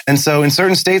Nevada. And so in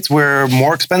certain states, we're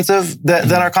more expensive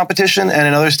than our competition. And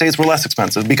in other states, we're less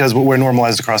expensive because we're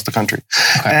normalized across the country.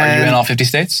 Okay. Are you in all 50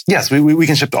 states? Yes, we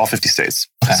can ship to all 50 states.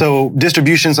 Okay. So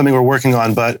distribution is something we're working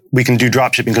on, but we can do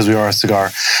drop shipping because we are a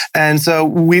cigar. And so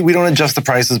we don't adjust the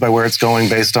prices by where it's going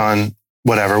based on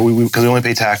whatever, because we only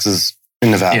pay taxes in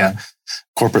Nevada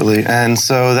corporately. And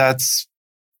so that's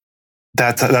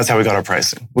how we got our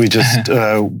pricing. We just,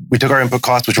 we took our input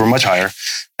costs, which were much higher,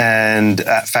 and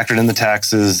factored in the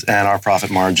taxes and our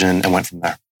profit margin and went from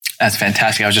there. That's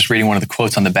fantastic. I was just reading one of the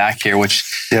quotes on the back here, which...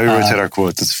 Yeah, we rotate our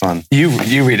quotes. It's fun.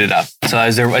 You read it up. So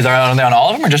is there only on all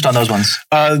of them or just on those ones?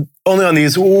 Only on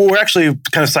these. We're actually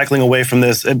kind of cycling away from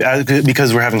this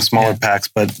because we're having smaller packs,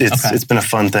 but it's been a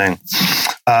fun thing.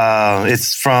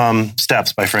 It's from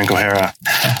Steps by Frank O'Hara.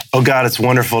 Oh God, it's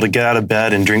wonderful to get out of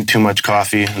bed and drink too much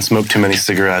coffee and smoke too many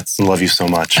cigarettes and love you so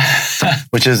much.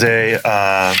 Which is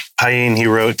a paean he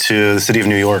wrote to the city of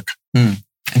New York.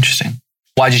 Interesting.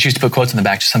 Why did you choose to put quotes on the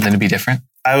back? Just something to be different?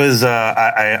 I'm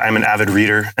an avid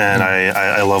reader and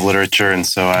I love literature, and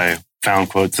so I found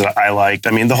quotes that I liked.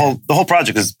 I mean, the whole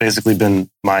project has basically been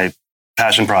my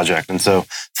passion project, and so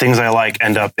things I like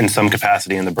end up in some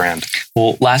capacity in the brand.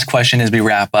 Well, last question as we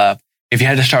wrap up: if you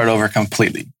had to start over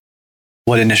completely,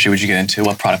 what industry would you get into?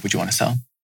 What product would you want to sell?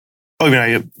 Oh, you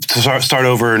mean to start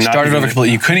over? Started over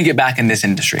completely. You couldn't get back in this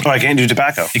industry. Oh, I can't do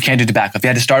tobacco. You can't do tobacco. If you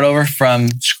had to start over from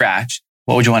scratch,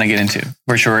 what would you want to get into?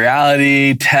 Virtual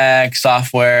reality, tech,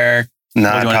 software? No,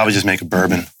 I'd probably just make a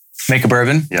bourbon. Make a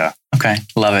bourbon? Yeah. Okay,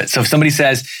 love it. So if somebody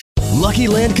says... Lucky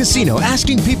Land Casino,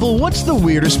 asking people, what's the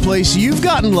weirdest place you've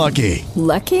gotten lucky?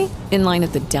 Lucky? In line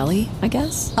at the deli, I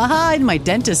guess? Aha, in my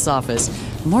dentist's office.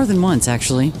 More than once,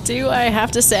 actually. Do I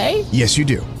have to say? Yes, you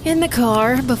do. In the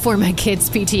car before my kids'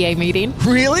 PTA meeting.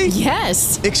 Really?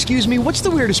 Yes. Excuse me, what's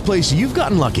the weirdest place you've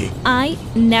gotten lucky? I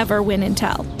never win and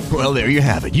tell. Well, there you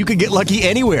have it. You can get lucky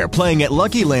anywhere, playing at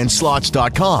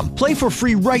LuckyLandSlots.com. Play for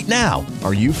free right now.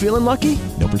 Are you feeling lucky?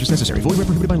 No purchase necessary. Void where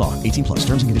prohibited by law. 18+.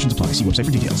 Terms and conditions apply. See website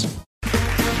for details.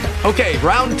 Okay,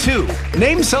 round two.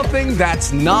 Name something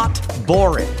that's not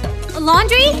boring. A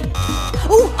laundry?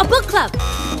 Ooh, a book club.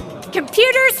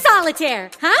 Computer solitaire,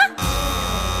 huh?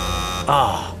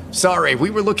 Ah, sorry, we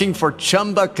were looking for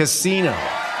Chumba Casino.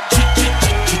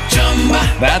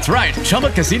 That's right,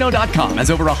 ChumbaCasino.com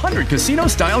has over 100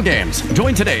 casino-style games.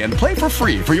 Join today and play for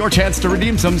free for your chance to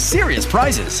redeem some serious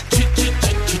prizes.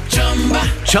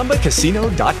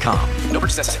 ChumbaCasino.com. No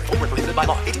purchase necessary. Void where prohibited by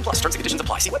law. 18+. Terms and conditions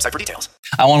apply. See website for details.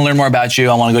 I want to learn more about you.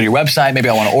 I want to go to your website. Maybe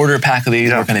I want to order a pack of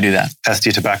these. Where can I do that?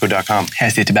 HestiaTobacco.com.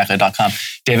 HestiaTobacco.com.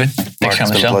 David, thanks for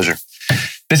coming on the show. Pleasure.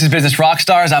 This is Business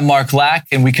Rockstars. I'm Mark Lack,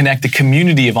 and we connect the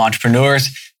community of entrepreneurs.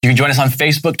 You can join us on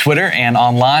Facebook, Twitter, and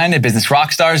online at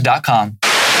businessrockstars.com.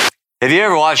 Have you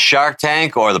ever watched Shark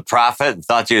Tank or The Profit and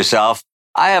thought to yourself,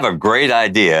 I have a great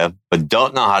idea, but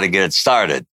don't know how to get it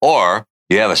started? Or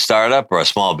you have a startup or a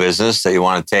small business that you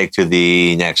want to take to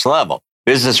the next level.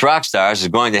 Business Rockstars is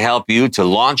going to help you to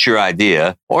launch your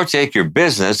idea or take your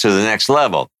business to the next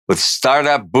level with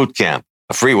Startup Bootcamp,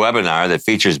 a free webinar that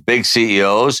features big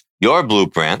CEOs, your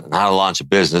blueprint on how to launch a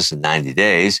business in 90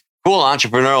 days, cool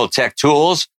entrepreneurial tech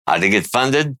tools, how to get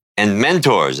funded, and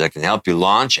mentors that can help you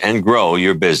launch and grow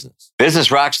your business. Business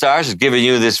Rockstars is giving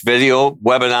you this video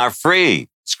webinar free.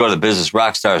 Just go to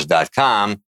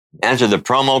businessrockstars.com. Enter the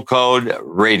promo code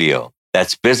RADIO.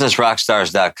 That's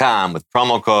businessrockstars.com with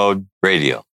promo code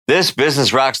RADIO. This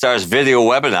Business Rockstars video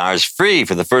webinar is free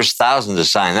for the first 1,000 to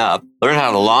sign up. Learn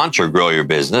how to launch or grow your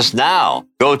business now.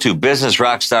 Go to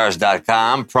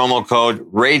businessrockstars.com, promo code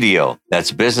RADIO.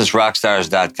 That's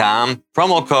businessrockstars.com,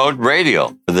 promo code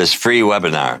RADIO for this free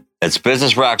webinar. That's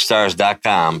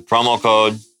businessrockstars.com, promo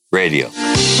code RADIO.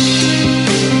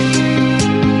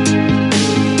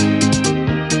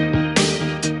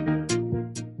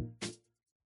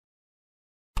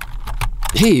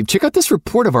 Hey, check out this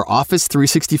report of our Office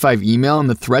 365 email and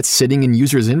the threats sitting in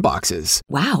users' inboxes.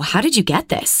 Wow, how did you get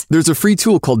this? There's a free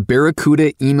tool called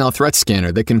Barracuda Email Threat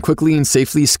Scanner that can quickly and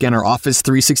safely scan our Office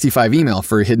 365 email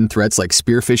for hidden threats like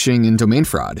spear phishing and domain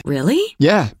fraud. Really?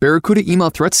 Yeah, Barracuda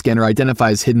Email Threat Scanner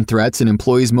identifies hidden threats and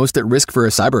employees most at risk for a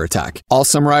cyber attack, all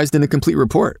summarized in a complete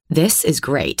report. This is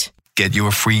great. Get your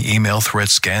free email threat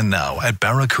scan now at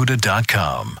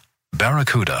barracuda.com.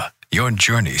 Barracuda, your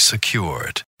journey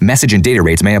secured. Message and data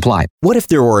rates may apply. What if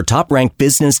there were a top-ranked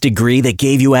business degree that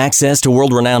gave you access to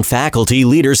world-renowned faculty,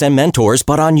 leaders, and mentors,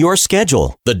 but on your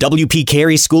schedule? The W.P.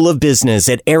 Carey School of Business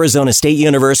at Arizona State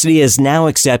University is now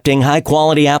accepting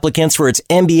high-quality applicants for its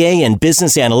MBA and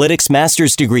Business Analytics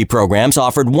master's degree programs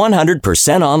offered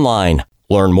 100% online.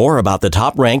 Learn more about the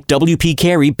top-ranked W.P.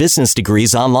 Carey business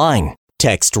degrees online.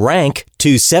 Text RANK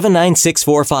to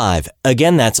 79645.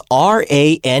 Again, that's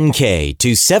RANK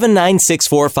to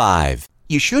 79645.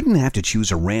 You shouldn't have to choose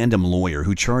a random lawyer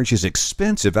who charges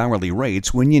expensive hourly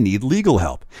rates when you need legal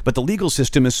help. But the legal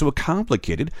system is so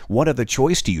complicated, what other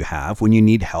choice do you have when you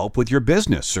need help with your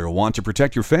business or want to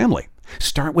protect your family?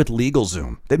 Start with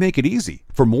LegalZoom. They make it easy.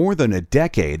 For more than a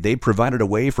decade, they've provided a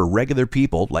way for regular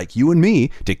people like you and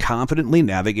me to confidently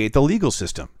navigate the legal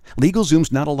system.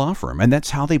 LegalZoom's not a law firm, and that's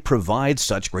how they provide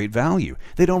such great value.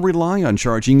 They don't rely on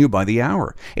charging you by the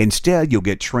hour. Instead, you'll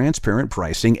get transparent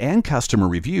pricing and customer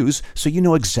reviews so you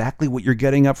know exactly what you're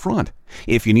getting up front.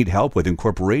 If you need help with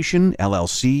incorporation,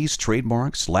 LLCs,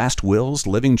 trademarks, last wills,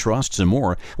 living trusts, and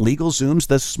more, LegalZoom's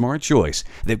the smart choice.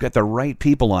 They've got the right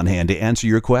people on hand to answer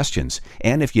your questions.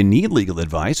 And if you need legal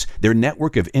advice, their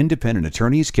network of independent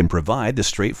attorneys can provide the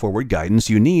straightforward guidance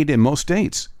you need in most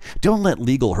states. Don't let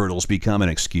legal hurdles become an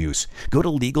excuse. Go to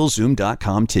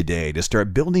LegalZoom.com today to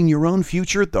start building your own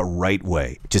future the right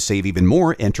way. To save even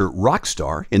more, enter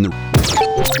Rockstar in the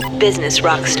Business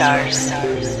Rockstars.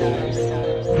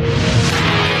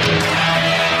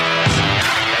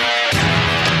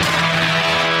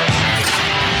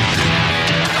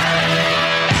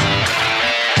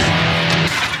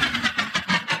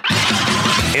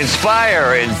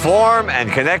 Inspire, inform,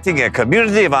 and connecting a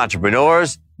community of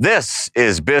entrepreneurs. This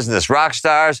is Business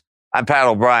Rockstars. I'm Pat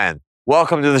O'Brien.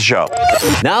 Welcome to the show.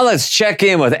 Now let's check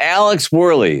in with Alex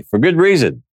Worley for good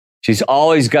reason. She's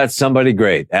always got somebody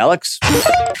great. Alex?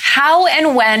 How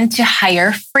and when to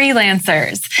hire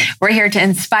freelancers. We're here to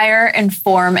inspire,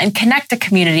 inform, and connect a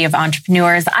community of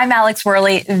entrepreneurs. I'm Alex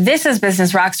Worley. This is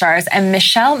Business Rockstars, and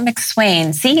Michelle McSwain,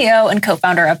 CEO and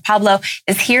co-founder of Pablo,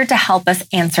 is here to help us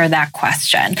answer that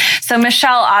question. So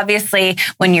Michelle, obviously,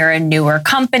 when you're a newer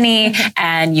company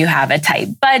and you have a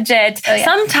tight budget,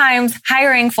 sometimes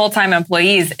hiring full-time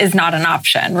employees is not an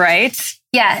option, right?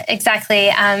 Yeah, exactly.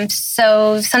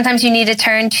 So sometimes you need to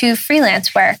turn to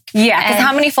freelance work. Yeah, because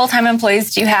how many full-time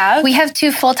employees do you have? We have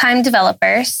 2 full-time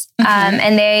developers,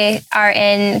 and they are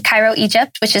in Cairo,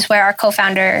 Egypt, which is where our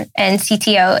co-founder and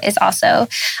CTO is also.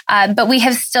 But we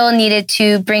have still needed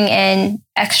to bring in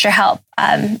extra help.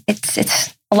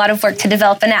 It's a lot of work to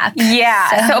develop an app.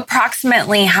 Yeah. So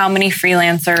approximately how many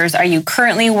freelancers are you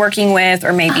currently working with,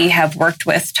 or maybe have worked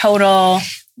with total?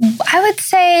 I would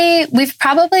say we've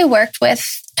probably worked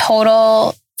with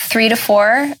total 3 to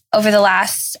 4 over the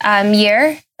last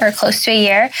year or close to a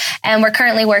year. And we're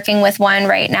currently working with one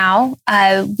right now.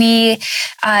 We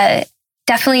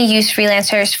definitely use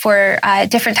freelancers for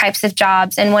different types of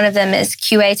jobs. And one of them is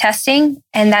QA testing.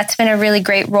 And that's been a really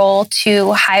great role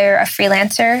to hire a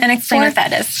freelancer. And explain what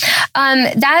that is.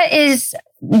 That is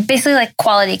basically like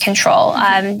quality control,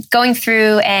 going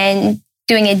through and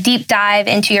doing a deep dive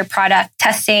into your product,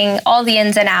 testing all the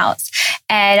ins and outs,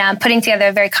 and putting together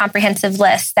a very comprehensive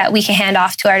list that we can hand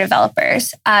off to our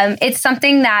developers. It's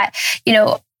something that,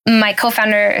 my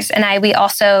co-founders and I, we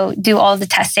also do all the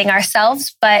testing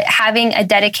ourselves, but having a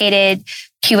dedicated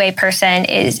QA person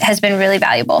has been really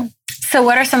valuable. So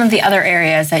what are some of the other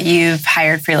areas that you've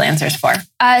hired freelancers for?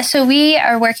 So we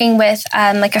are working with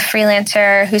like a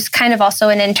freelancer who's kind of also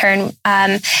an intern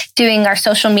doing our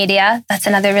social media. That's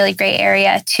another really great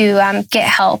area to get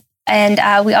help.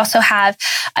 And we also have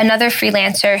another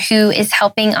freelancer who is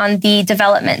helping on the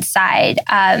development side.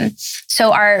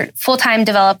 So our full-time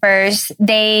developers,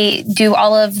 they do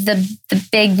all of the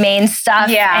big main stuff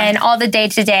and all the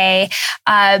day-to-day.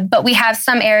 But we have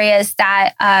some areas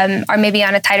that are maybe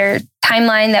on a tighter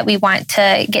timeline that we want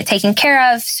to get taken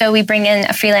care of. So we bring in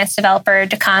a freelance developer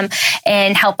to come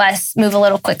and help us move a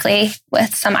little quickly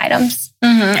with some items.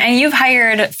 And you've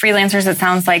hired freelancers, it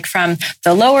sounds like, from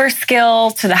the lower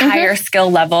skill to the higher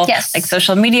skill level. Yes. Like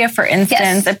social media, for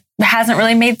instance. It hasn't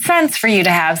really made sense for you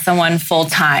to have someone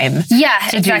full-time do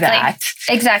that.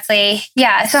 Exactly.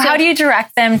 Yeah. So how do you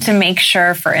direct them to make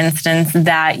sure, for instance,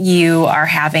 that you are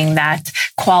having that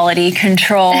quality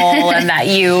control and that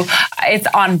it's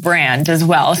on brand as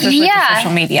well, especially with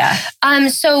social media?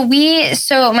 So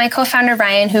my co-founder,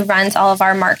 Ryan, who runs all of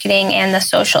our marketing and the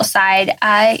social side,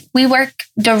 we work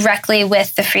directly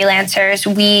with the freelancers.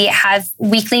 We have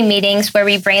weekly meetings where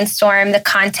we brainstorm the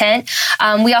content.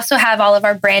 We also have all of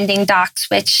our branding docs,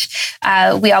 which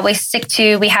we always stick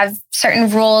to. We have certain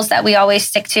rules that we always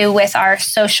stick to with our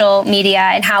social media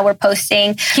and how we're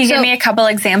posting. Can you give me a couple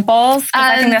examples?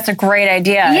 I think that's a great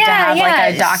idea to have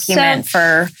like a document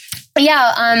for...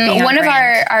 One of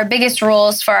our biggest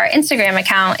rules for our Instagram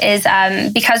account is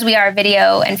because we are a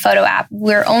video and photo app,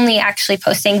 we're only actually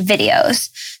posting videos.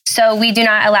 So we do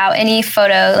not allow any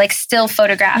still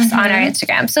photographs on our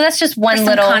Instagram. So that's just one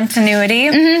little continuity.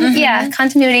 Yeah,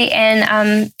 continuity.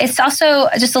 And it's also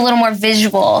just a little more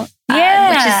visual, which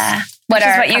is Which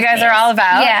is what you guys are all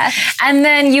about. Yeah. And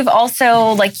then you've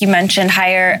also, like you mentioned,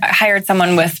 hired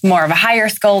someone with more of a higher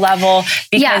skill level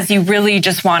because you really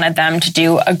just wanted them to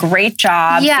do a great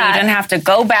job. Yeah. So you didn't have to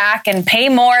go back and pay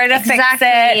more to fix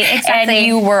it. Exactly. And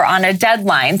you were on a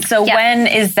deadline. So when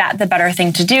is that the better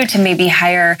thing to do, to maybe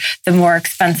hire the more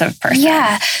expensive person?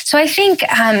 Yeah. So I think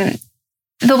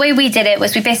the way we did it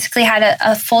was we basically had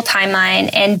a full timeline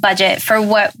and budget for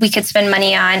what we could spend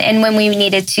money on and when we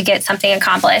needed to get something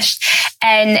accomplished.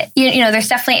 And, you know, there's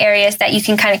definitely areas that you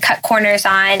can kind of cut corners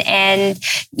on, and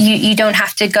you don't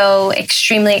have to go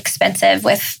extremely expensive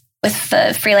with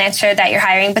the freelancer that you're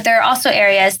hiring. But there are also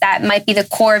areas that might be the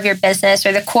core of your business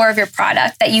or the core of your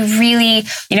product that you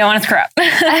don't want to screw up.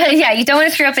 You don't want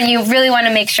to screw up, and you really want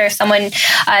to make sure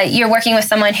you're working with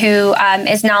someone who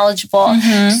is knowledgeable.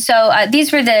 Mm-hmm. So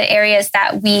these were the areas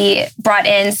that we brought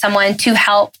in someone to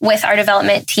help with our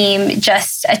development team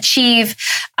just achieve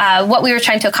what we were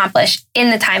trying to accomplish in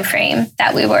the time frame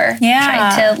that we were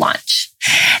trying to launch.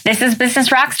 This is Business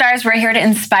Rockstars. We're here to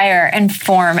inspire,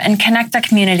 inform, and connect a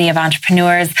community of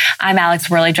entrepreneurs. I'm Alex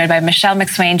Worley, joined by Michelle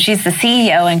McSwain. She's the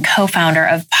CEO and co-founder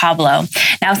of Pablo.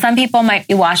 Now, some people might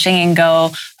be watching and go,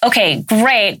 okay,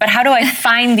 great, but how do I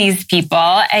find these people?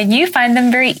 And you find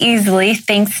them very easily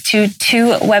thanks to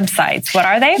 2 websites. What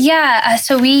are they? Yeah,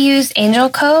 so we use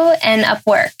Angel Co. and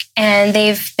Upwork, and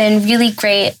they've been really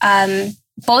great.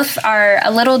 Both are a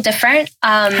little different.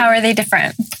 How are they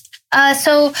different?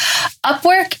 So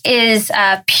Upwork is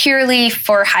purely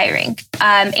for hiring.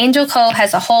 Angel Co.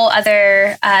 has a whole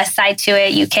other side to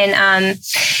it. You can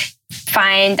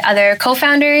find other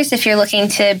co-founders. If you're looking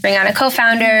to bring on a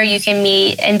co-founder, you can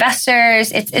meet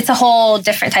investors. It's a whole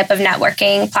different type of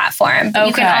networking platform. But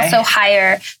you can also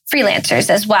hire freelancers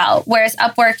as well, whereas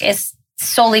Upwork is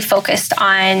solely focused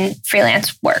on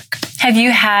freelance work. Have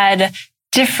you had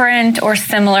different or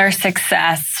similar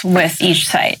success with each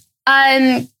site?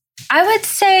 I would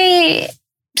say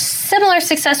similar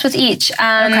success with each.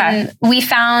 We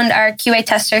found our QA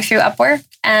tester through Upwork,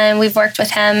 and we've worked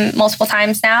with him multiple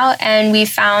times now. And we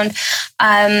found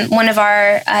one of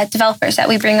our developers that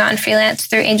we bring on freelance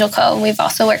through Angel Co. And we've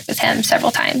also worked with him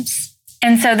several times.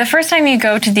 And so the first time you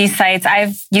go to these sites,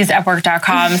 I've used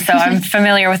Upwork.com, so I'm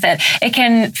familiar with it. It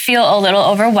can feel a little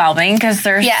overwhelming because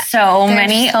there's so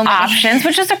many options,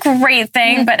 which is a great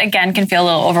thing, but again, can feel a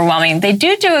little overwhelming. They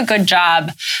do a good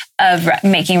job of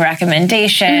making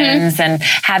recommendations and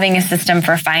having a system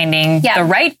for finding the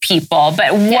right people.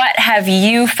 But what have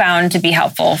you found to be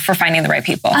helpful for finding the right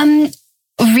people?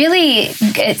 Really,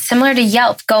 it's similar to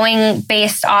Yelp, going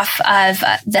based off of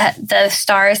the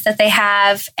stars that they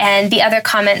have and the other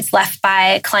comments left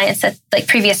by clients like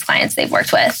previous clients they've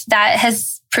worked with. That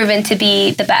has proven to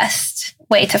be the best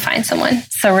way to find someone.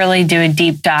 So really do a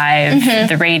deep dive,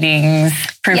 the ratings,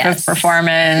 proof of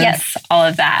performance, all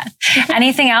of that.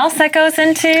 Anything else that goes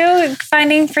into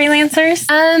finding freelancers?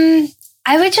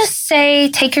 I would just say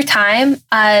take your time.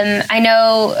 I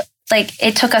know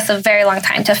it took us a very long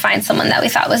time to find someone that we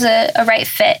thought was a right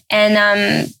fit.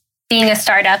 And being a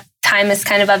startup, time is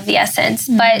kind of the essence.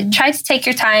 But try to take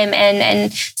your time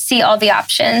and see all the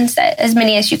options, as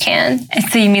many as you can.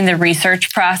 So you mean the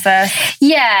research process?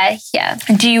 Yeah.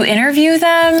 Do you interview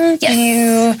them?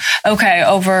 Yes.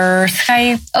 Over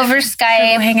Skype? Over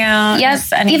Skype. Hangout?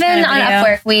 Yep. Even on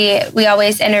Upwork, we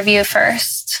always interview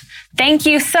first. Thank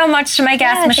you so much to my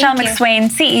guest, Michelle McSwain,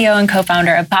 CEO and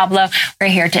co-founder of Pablo. We're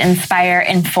here to inspire,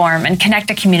 inform, and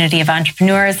connect a community of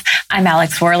entrepreneurs. I'm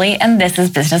Alex Worley, and this is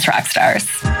Business Rockstars.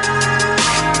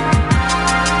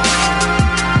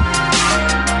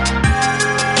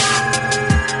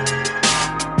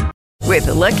 With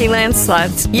the Lucky Land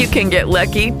Slots, you can get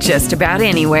lucky just about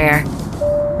anywhere.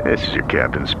 This is your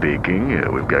captain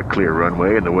speaking. We've got clear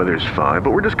runway and the weather's fine, but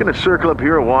we're just going to circle up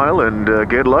here a while and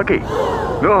get lucky.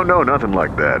 No, nothing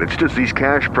like that. It's just these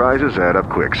cash prizes add up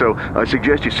quick. So I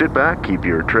suggest you sit back, keep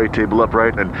your tray table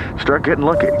upright, and start getting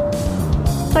lucky.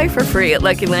 Play for free at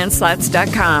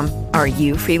LuckyLandSlots.com. Are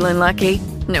you feeling lucky?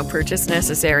 No purchase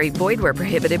necessary. Void where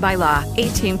prohibited by law.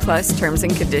 18+ terms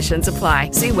and conditions apply.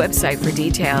 See website for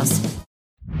details.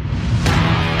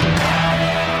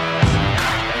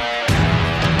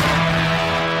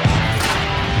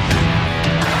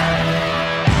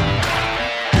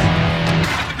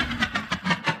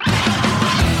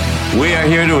 We are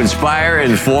here to inspire,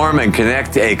 inform, and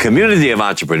connect a community of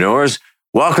entrepreneurs.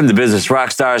 Welcome to Business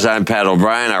Rockstars. I'm Pat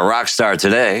O'Brien. Our rock star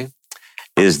today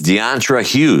is Deantra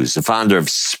Hughes, the founder of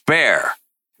Spare.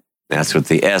 That's what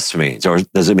the S means. Or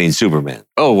does it mean Superman?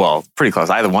 Oh, well, pretty close.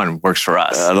 Either one works for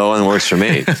us. The one works for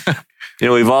me.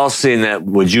 We've all seen that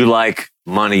would you like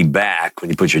money back when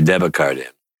you put your debit card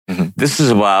in. This is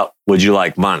about would you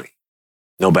like money?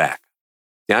 No back.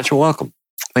 Yeah, you're welcome.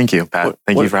 Thank you, Pat.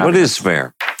 Thank you for having me. What is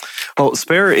Spare? Well,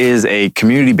 Spare is a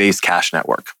community-based cash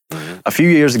network. A few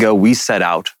years ago, we set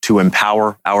out to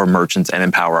empower our merchants and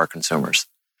empower our consumers.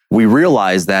 We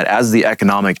realized that as the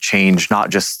economic change, not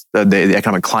just the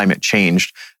economic climate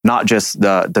changed, not just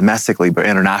domestically, but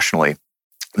internationally,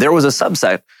 there was a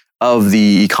subset of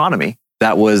the economy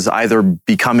that was either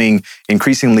becoming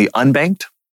increasingly unbanked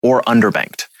or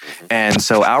underbanked. And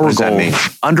so our What does that goal, mean?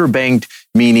 underbanked,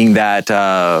 meaning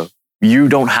that you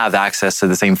don't have access to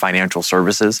the same financial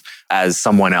services as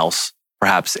someone else,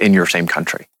 perhaps in your same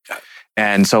country.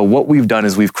 And so what we've done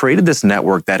is we've created this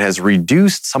network that has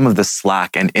reduced some of the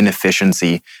slack and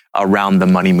inefficiency around the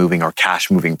money moving or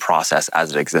cash moving process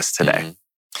as it exists today.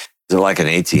 Is it like an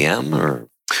ATM or?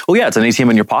 Well, yeah, it's an ATM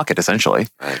in your pocket, essentially.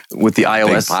 Right. With the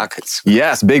iOS. Big pockets.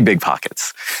 Yes, big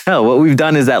pockets. No, what we've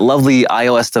done is that lovely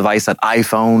iOS device, that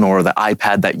iPhone or the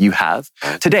iPad that you have.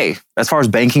 Today, as far as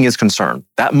banking is concerned,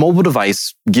 that mobile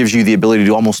device gives you the ability to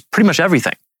do almost pretty much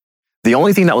everything. The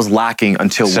only thing that was lacking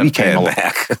until we came along.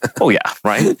 Oh, yeah,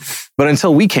 right? But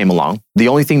until we came along, the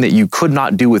only thing that you could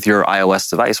not do with your iOS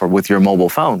device or with your mobile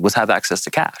phone was have access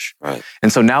to cash. Right.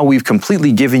 And so now we've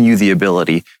completely given you the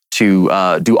ability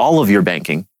to do all of your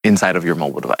banking inside of your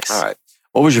mobile device. All right.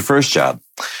 What was your first job?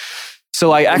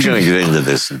 So I actually We're going to get into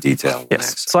this in detail.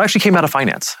 Yes. So I actually came out of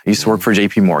finance. I used to work for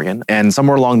JP Morgan, and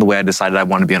somewhere along the way, I decided I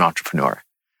wanted to be an entrepreneur.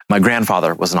 My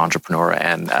grandfather was an entrepreneur,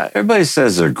 and everybody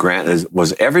says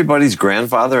was everybody's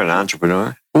grandfather an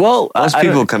entrepreneur? Well, most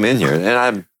people come in here,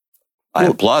 and I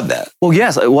applaud that. Well,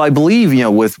 yes. Well, I believe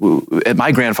at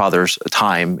my grandfather's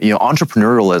time,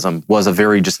 entrepreneurialism was a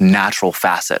very just natural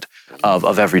facet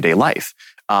of everyday life.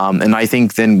 And I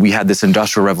think then we had this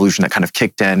industrial revolution that kind of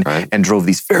kicked in and drove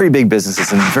these very big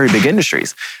businesses and very big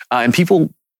industries, and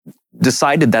people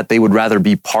decided that they would rather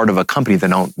be part of a company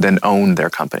than own their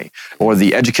company. Or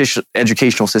the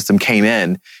educational system came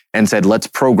in and said, let's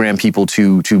program people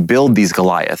to build these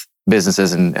Goliath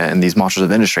businesses and these monsters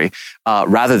of industry,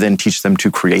 rather than teach them to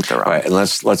create their own. Right, and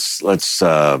let's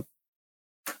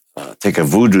take a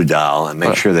voodoo doll and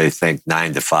make sure they think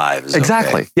 9 to 5 is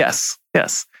exactly. Okay. Yes.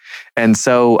 And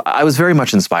so I was very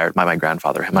much inspired by my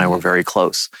grandfather. Him and I were very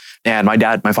close. And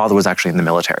my father was actually in the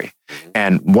military.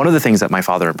 And one of the things that my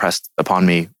father impressed upon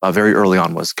me very early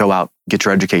on was go out, get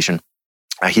your education.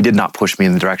 He did not push me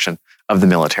in the direction of the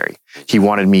military. He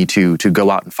wanted me to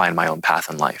go out and find my own path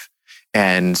in life.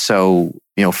 And so,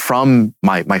 from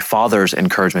my father's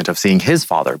encouragement of seeing his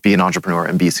father be an entrepreneur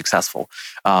and be successful,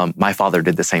 my father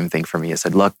did the same thing for me. He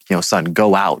said, look, son,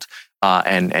 go out.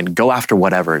 And go after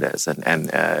whatever it is,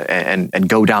 and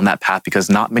go down that path,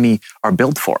 because not many are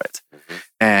built for it.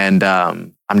 And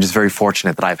I'm just very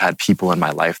fortunate that I've had people in my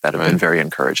life that have been very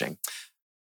encouraging.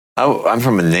 I'm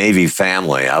from a Navy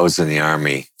family. I was in the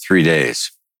Army 3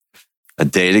 days, a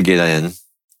day to get in,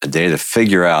 a day to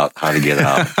figure out how to get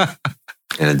out,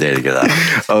 and a day to get out.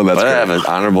 Oh, that's but great. I have an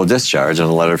honorable discharge and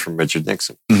a letter from Richard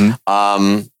Nixon.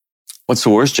 What's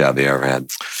the worst job you ever had?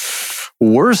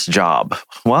 Worst job?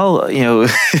 Well,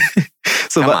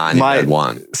 so Come on, you had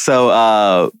one.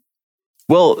 So,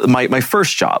 my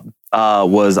first job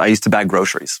was I used to bag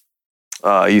groceries.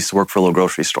 I used to work for a little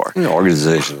grocery store.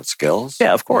 Organizational skills.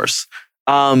 Yeah, of course.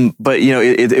 But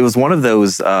it was one of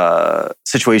those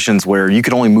situations where you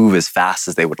could only move as fast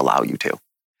as they would allow you to,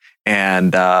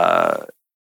 and although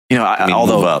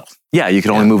move up. Yeah, you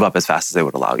could only move up as fast as they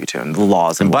would allow you to, and the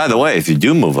laws. And by the way, if you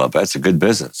do move up, that's a good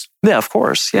business. Yeah, of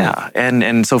course. Yeah.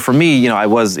 And so for me, I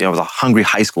was a hungry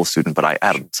high school student, but I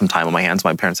had some time on my hands.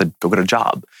 My parents said, go get a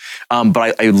job.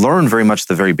 But I learned very much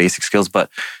the very basic skills. But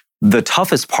the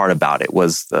toughest part about it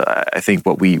was, I think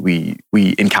what we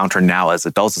encounter now as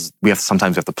adults is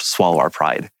sometimes we have to swallow our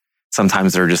pride.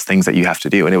 Sometimes there are just things that you have to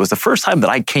do. And it was the first time that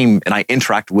I came and I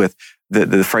interact with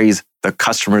the phrase, the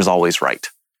customer is always right.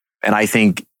 And I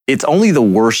think it's only the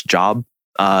worst job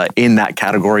in that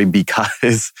category,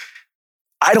 because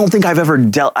I don't think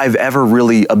I've ever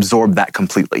really absorbed that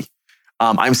completely.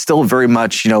 I'm still very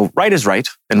much, right is right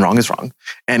and wrong is wrong.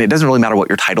 And it doesn't really matter what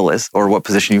your title is or what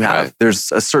position you have. Right. There's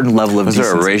a certain level of decency.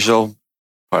 Was there a racial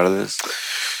part of this?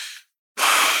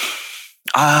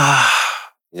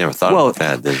 You never thought about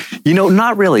that, did you?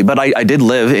 Not really. But I did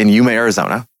live in Yuma,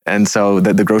 Arizona. And so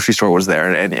the grocery store was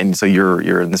there. And so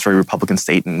you're in this very Republican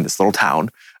state in this little town.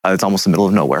 It's almost in the middle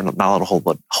of nowhere. Not a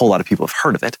whole lot of people have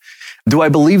heard of it. Do I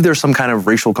believe there's some kind of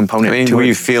racial component to it? Were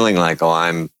you feeling like,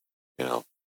 I'm,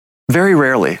 Very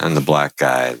rarely. I'm the black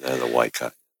guy, they're the white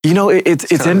guy.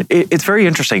 It's very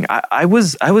interesting. I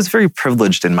was very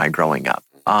privileged in my growing up.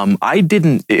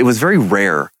 It was very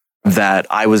rare that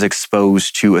I was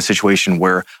exposed to a situation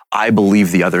where I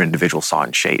believe the other individual saw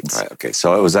in shades. Right. Okay.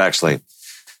 So it was actually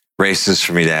racist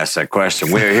for me to ask that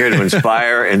question. We're here to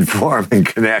inspire, inform, and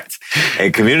connect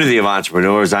a community of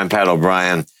entrepreneurs. I'm Pat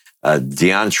O'Brien.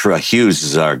 Deontra Hughes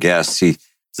is our guest. He's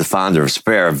the founder of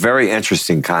Spare, a very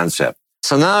interesting concept.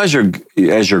 So now as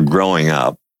you're growing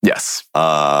up. Yes.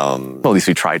 Well, at least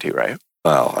we try to, right?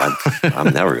 Well,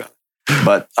 I'm never going to.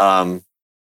 But I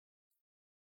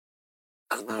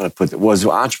don't know how to put it. Was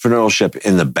entrepreneurship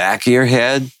in the back of your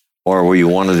head? Or were you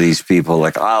one of these people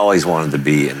like, I always wanted to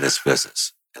be in this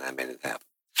business and I made it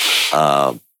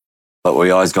happen? But were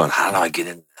you always going, how do I get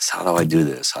into this? How do I do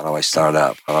this? How do I start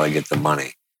up? How do I get the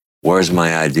money? Where's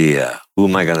my idea? Who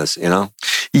am I going to,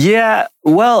 Yeah,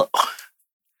 well,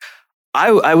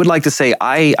 I would like to say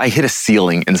I hit a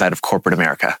ceiling inside of corporate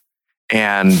America.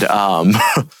 And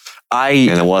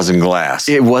and it wasn't glass.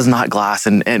 It was not glass.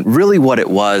 And really what it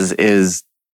was is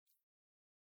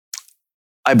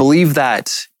I believe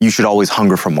that you should always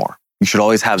hunger for more. You should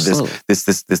always have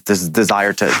this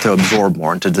desire to absorb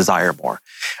more and to desire more.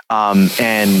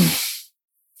 And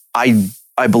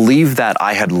I believe that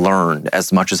I had learned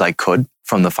as much as I could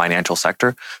from the financial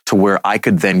sector to where I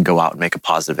could then go out and make a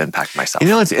positive impact myself. You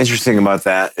know what's interesting about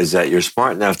that is that you're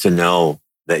smart enough to know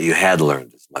that you had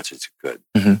learned as much as you could.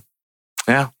 Mm-hmm.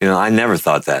 Yeah. I never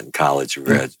thought that in college or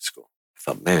graduate school. I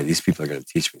thought, man, these people are going to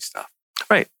teach me stuff.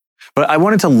 Right. But I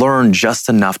wanted to learn just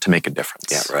enough to make a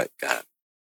difference. Yeah, right. Got it.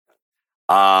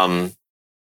 Do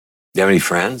you have any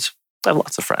friends? I have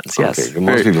lots of friends, yes. Okay.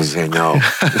 Most people say no.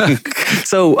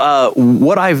 So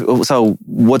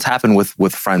what's happened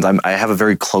with friends, I have a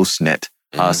very close-knit,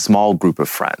 small group of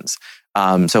friends.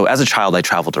 So as a child, I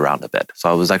traveled around a bit.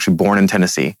 So I was actually born in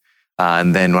Tennessee.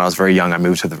 And then when I was very young, I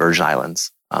moved to the Virgin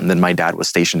Islands. Then my dad was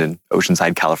stationed in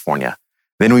Oceanside, California.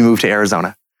 Then we moved to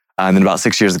Arizona. And then about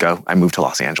 6 years ago, I moved to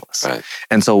Los Angeles. Right.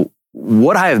 And so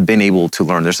what I have been able to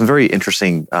learn, there's some very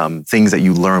interesting things that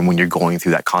you learn when you're going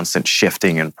through that constant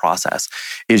shifting and process,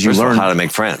 is you learn how to make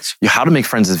friends. How to make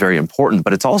friends is very important,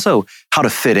 but it's also how to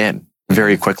fit in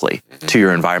very quickly to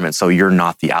your environment so you're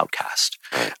not the outcast.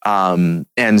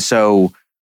 And so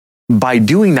by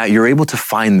doing that, you're able to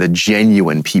find the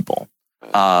genuine people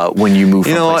when you move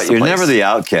from place to place. You know what? You're never the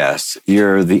outcast.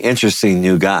 You're the interesting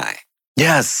new guy.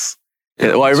 Yes.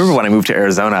 Well, I remember when I moved to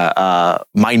Arizona,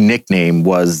 my nickname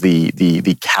was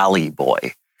the Cali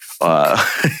boy,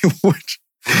 which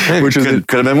could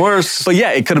have been worse. But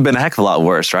yeah, it could have been a heck of a lot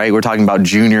worse, right? We're talking about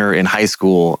junior in high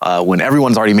school when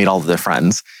everyone's already made all of their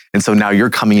friends. And so now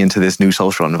you're coming into this new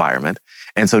social environment.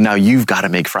 And so now you've got to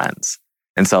make friends.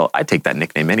 And so I take that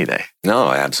nickname any day.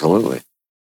 No, absolutely. I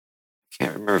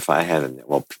can't remember if I had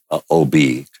OB,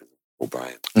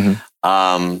 O'Brien.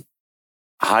 Mm-hmm.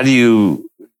 How do you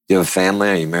have a family?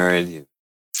 Are you married?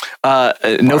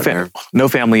 No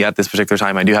family at this particular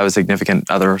time. I do have a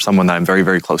significant other, someone that I'm very,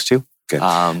 very close to. Okay.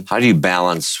 How do you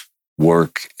balance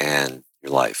work and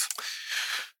your life?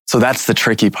 So that's the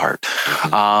tricky part.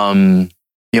 Mm-hmm.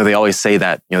 They always say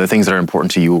that, the things that are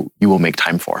important to you, you will make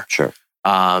time for. Sure.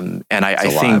 And I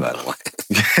think, lie, by the way.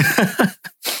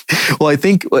 Well, I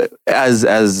think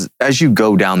as you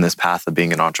go down this path of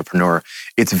being an entrepreneur,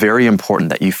 it's very important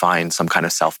that you find some kind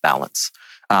of self-balance.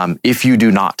 If you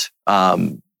do not,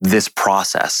 this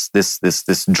process,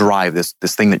 this drive,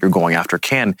 this thing that you're going after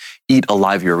can eat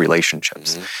alive your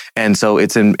relationships. Mm-hmm. And so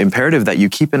it's imperative that you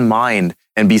keep in mind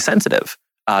and be sensitive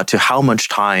to how much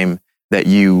time that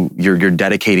you're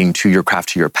dedicating to your craft,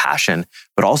 to your passion,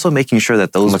 but also making sure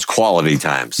that those... Much quality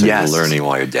time, so you're learning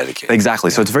while you're dedicated. Exactly.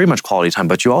 Yeah. So it's very much quality time,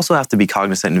 but you also have to be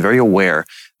cognizant and very aware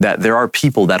that there are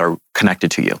people that are connected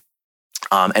to you.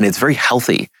 And it's very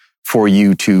healthy for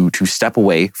you to step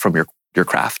away from your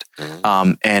craft,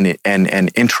 mm-hmm. and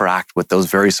interact with those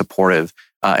very supportive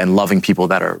and loving people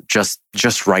that are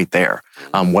just right there,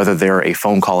 whether they're a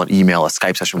phone call, an email, a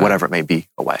Skype session, whatever it may be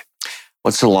away.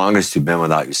 What's the longest you've been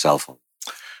without your cell phone?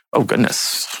 Oh,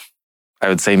 goodness. I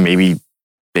would say maybe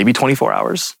 24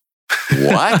 hours.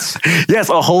 What? Yes,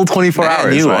 a whole 24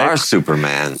 hours. You are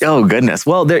Superman. Oh, goodness.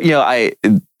 Well,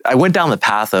 I went down the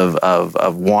path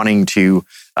of wanting to...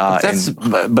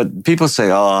 but people say,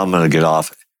 I'm going to get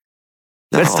off.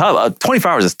 No. That's tough.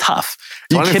 24 hours is tough.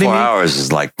 24 hours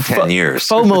is like 10 years.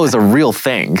 FOMO is a real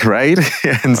thing, right?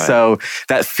 And so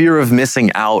that fear of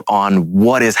missing out on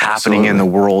what is happening in the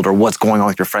world or what's going on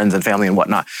with your friends and family and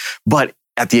whatnot. But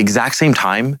at the exact same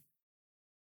time,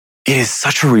 it is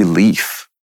such a relief.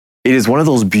 It is one of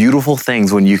those beautiful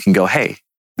things when you can go, hey,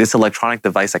 this electronic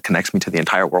device that connects me to the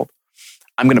entire world,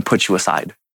 I'm going to put you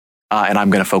aside. and I'm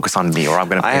going to focus on me, or I'm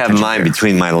going to. I have mine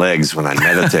between my legs when I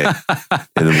meditate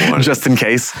in the morning, just in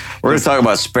case. We're going to talk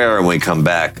about Spare when we come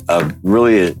back. A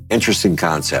really interesting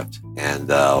concept, and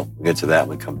we'll get to that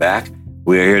when we come back.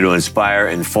 We are here to inspire,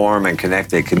 inform, and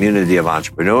connect a community of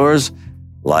entrepreneurs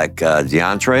like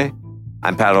DeAndre.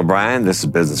 I'm Pat O'Brien. This is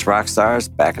Business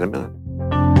Rockstars. Back in a minute.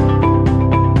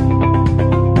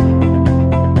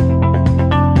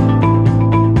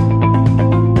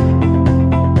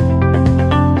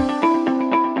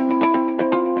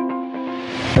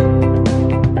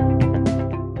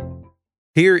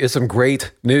 Here is some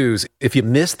great news. If you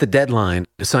missed the deadline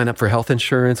to sign up for health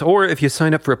insurance, or if you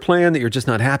sign up for a plan that you're just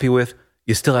not happy with,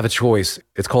 you still have a choice.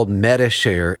 It's called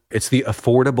MediShare. It's the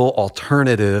affordable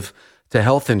alternative to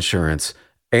health insurance,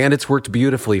 and it's worked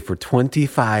beautifully for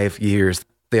 25 years.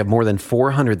 They have more than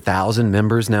 400,000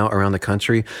 members now around the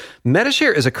country.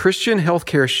 MediShare is a Christian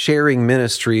healthcare sharing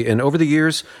ministry, and over the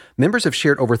years, members have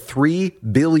shared over $3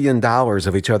 billion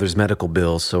of each other's medical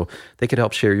bills, so they could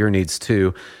help share your needs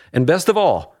too. And best of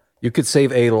all, you could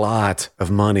save a lot of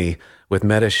money with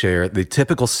MediShare. The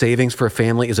typical savings for a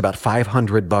family is about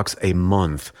 $500 a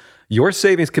month. Your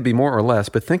savings could be more or less,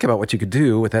 but think about what you could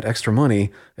do with that extra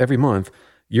money every month.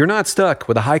 You're not stuck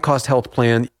with a high-cost health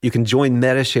plan. You can join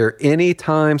MediShare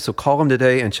anytime, so call them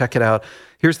today and check it out.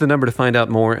 Here's the number to find out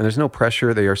more, and there's no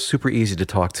pressure. They are super easy to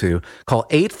talk to. Call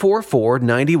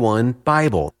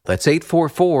 844-91-BIBLE. That's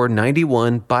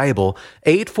 844-91-BIBLE.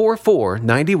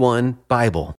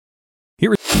 844-91-BIBLE.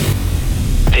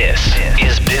 This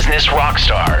is Business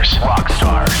Rockstars.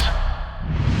 Rockstars.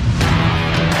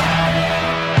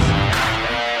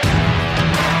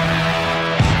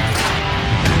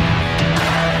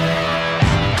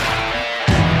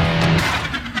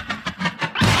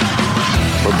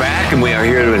 We're back, and we are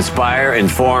here to inspire,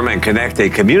 inform, and connect a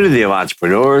community of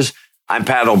entrepreneurs. I'm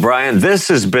Pat O'Brien. This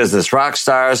is Business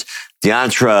Rockstars.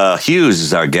 DeAndre Hughes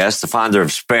is our guest, the founder of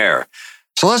Spare.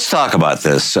 So let's talk about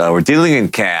this. We're dealing in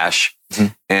cash,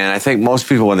 and I think most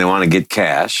people, when they want to get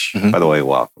cash, by the way,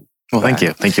 welcome. Well, thank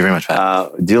you. Thank you very much,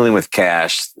 Pat. Dealing with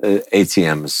cash,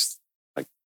 ATMs, like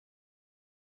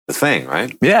the thing,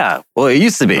 right? Yeah. Well, it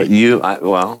used to be. But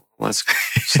let's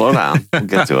slow down. We'll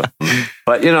get to it.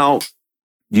 But,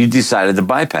 you decided to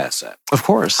bypass that. Of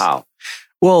course. How?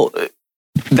 Well,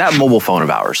 that mobile phone of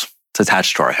ours, it's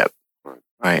attached to our hip,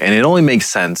 right? And it only makes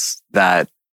sense that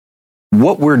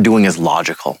what we're doing is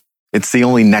logical. It's the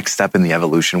only next step in the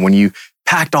evolution. When you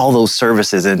packed all those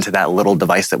services into that little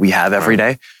device that we have every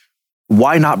day,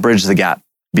 why not bridge the gap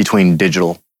between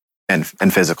digital and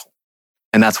physical?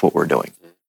 And that's what we're doing.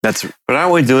 But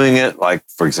aren't we doing it, like,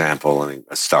 for example, in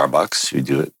a Starbucks, you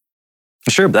do it?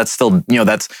 Sure, but that's still,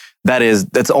 that's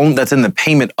in the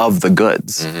payment of the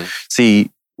goods.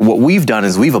 See, what we've done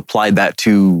is we've applied that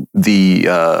to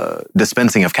the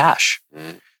dispensing of cash.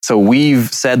 So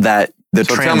we've said that the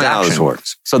transaction. Tell me how this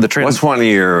works. So what's one of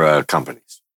your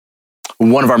companies?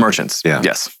 One of our merchants. Yeah.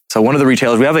 Yes. So one of the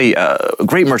retailers, we have a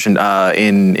great merchant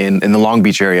in the Long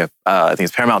Beach area. I think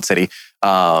it's Paramount City,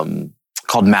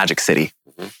 called Magic City.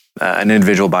 An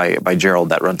individual by Gerald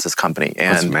that runs this company.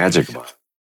 And what's magic about it?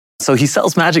 So he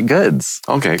sells magic goods.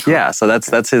 Okay, cool. Yeah, so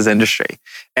that's his industry.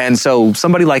 And so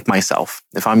somebody like myself,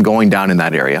 if I'm going down in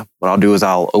that area, what I'll do is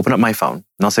I'll open up my phone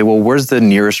and I'll say, well, where's the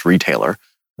nearest retailer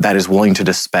that is willing to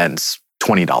dispense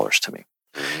 $20 to me?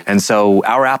 And so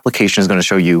our application is going to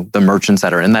show you the merchants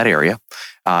that are in that area.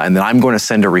 And then I'm going to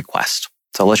send a request.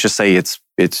 So let's just say it's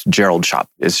Gerald's shop.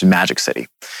 It's Magic City.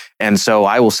 And so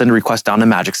I will send a request down to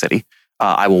Magic City.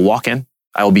 I will walk in.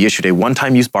 I will be issued a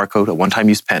one-time use barcode, a one-time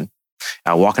use PIN.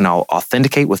 I'll walk in, I'll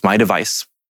authenticate with my device,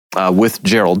 with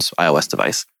Gerald's iOS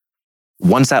device.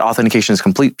 Once that authentication is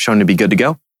complete, shown to be good to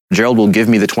go, Gerald will give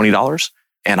me the $20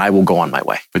 and I will go on my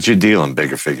way. But you're dealing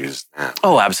bigger figures now.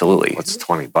 Oh, absolutely. What's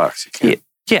 $20? You can't.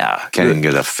 Yeah. Can't even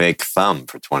get a fake thumb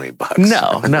for $20.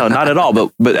 No, not at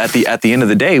all. But at the end of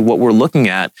the day, what we're looking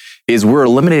at is we're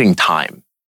eliminating time.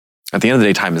 At the end of the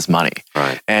day, time is money.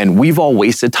 Right. And we've all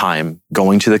wasted time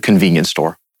going to the convenience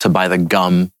store to buy the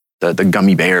gum, the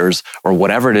gummy bears, or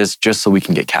whatever it is, just so we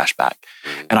can get cash back.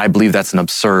 And I believe that's an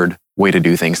absurd way to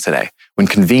do things today. When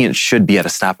convenience should be at a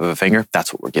snap of a finger,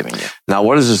 that's what we're giving you. Now,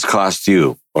 what does this cost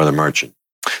you or the merchant?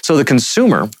 So the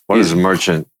consumer... What does the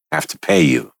merchant have to pay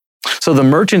you? So the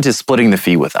merchant is splitting the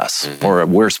fee with us, or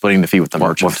we're splitting the fee with the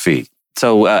merchant. What fee?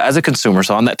 So as a consumer,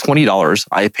 so on that $20,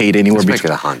 I paid anywhere between... Let's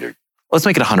make it $100. Let's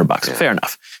make it $100. Yeah. Fair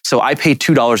enough. So I paid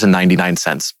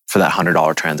 $2.99 for that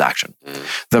 $100 transaction.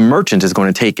 The merchant is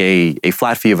going to take a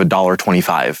flat fee of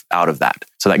 $1.25 out of that.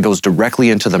 So that goes directly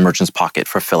into the merchant's pocket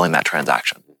for filling that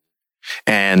transaction.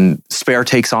 And Spare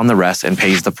takes on the rest and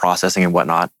pays the processing and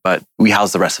whatnot, but we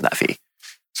house the rest of that fee.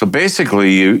 So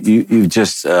basically, you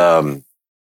just lighten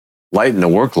the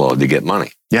workload to get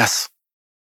money. Yes.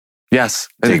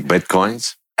 Take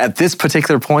Bitcoins. At this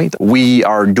particular point, we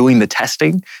are doing the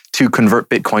testing to convert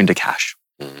Bitcoin to cash.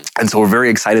 And so we're very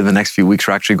excited the next few weeks,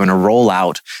 we're actually going to roll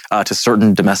out to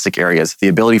certain domestic areas, the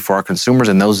ability for our consumers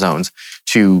in those zones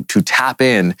to tap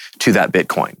in to that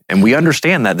Bitcoin. And we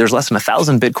understand that there's less than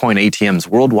 1,000 Bitcoin ATMs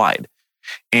worldwide.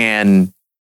 And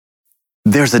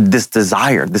there's this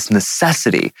desire, this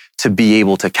necessity to be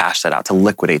able to cash that out, to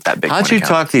liquidate that Bitcoin How'd you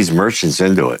talk these merchants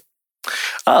into it?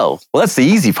 Oh, well, that's the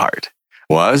easy part.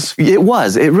 It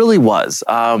was. It really was.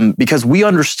 Because we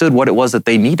understood what it was that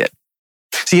they needed.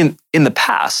 See, in the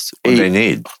past... What do they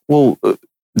need? Well,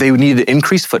 they needed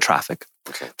increased foot traffic.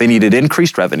 Okay. They needed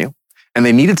increased revenue. And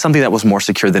they needed something that was more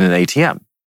secure than an ATM.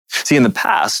 See, in the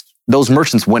past, those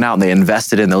merchants went out and they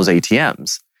invested in those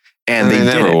ATMs. And they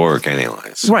never work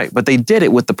anyways. Right, but they did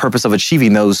it with the purpose of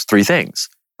achieving those three things,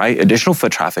 right? Additional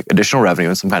foot traffic, additional revenue,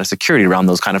 and some kind of security around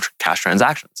those kind of cash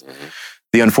transactions.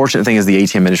 The unfortunate thing is the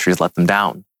ATM industry has let them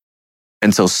down.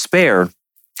 And so Spare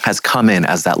has come in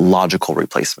as that logical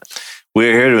replacement.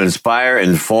 We're here to inspire,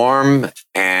 inform,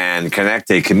 and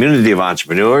connect a community of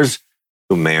entrepreneurs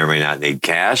who may or may not need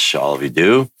cash. All of you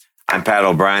do. I'm Pat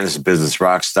O'Brien. This is Business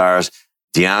Rockstars.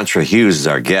 Deontra Hughes is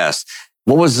our guest.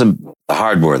 What was the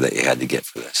hardware that you had to get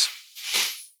for this?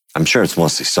 I'm sure it's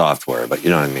mostly software, but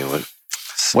you know what I mean.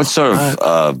 What sort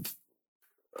of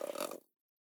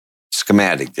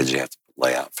schematic did you have to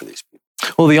lay out for these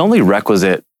people? Well, the only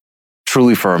requisite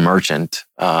truly for a merchant,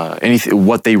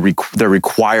 what they're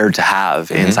required to have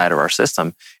inside of our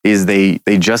system is they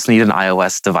just need an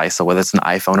iOS device, so whether it's an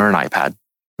iPhone or an iPad,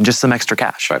 and just some extra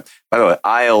cash. Right. By the way,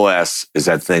 iOS is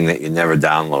that thing that you never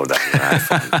download on your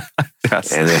iPhone.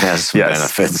 Yes. And it has some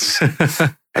benefits.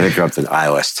 I think you're up to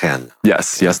iOS 10.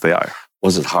 Yes, they are.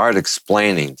 Was it hard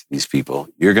explaining to these people,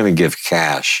 you're going to give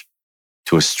cash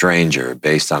to a stranger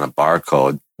based on a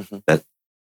barcode that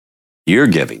you're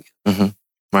giving?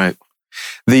 Right.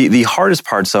 The hardest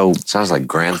part, sounds like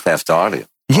Grand Theft Audio.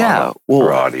 Yeah.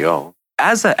 Or audio.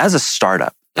 As a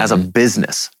startup, as a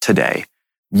business today,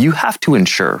 you have to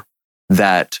ensure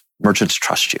that merchants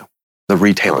trust you, the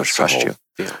retailers trust you.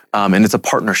 And it's a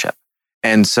partnership.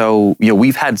 And so,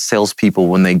 we've had salespeople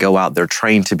when they go out, they're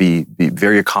trained to be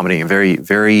very accommodating, very,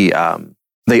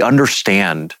 they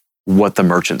understand what the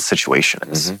merchant's situation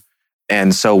is.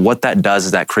 And so what that does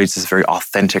is that creates this very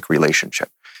authentic relationship.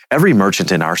 Every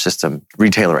merchant in our system,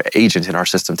 retailer, agent in our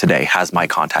system today has my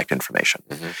contact information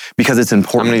because it's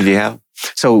important. How many do you have?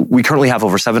 So we currently have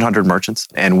over 700 merchants,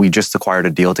 and we just acquired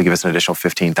a deal to give us an additional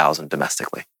 15,000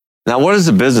 domestically. Now, what does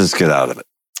the business get out of it?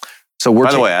 So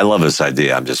by the way, I love this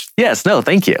idea. I'm just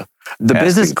thank you. The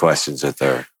business questions that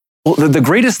they're the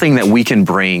greatest thing that we can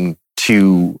bring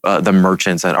to the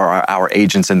merchants and our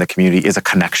agents in the community is a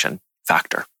connection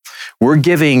factor. We're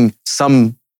giving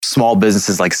some small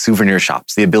businesses like souvenir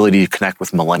shops the ability to connect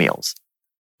with millennials.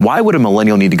 Why would a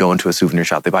millennial need to go into a souvenir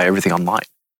shop? They buy everything online.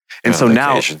 And so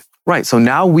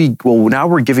now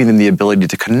we're giving them the ability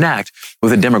to connect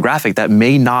with a demographic that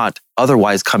may not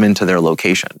otherwise come into their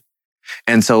location.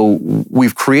 And so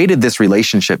we've created this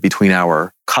relationship between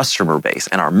our customer base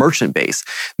and our merchant base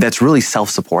that's really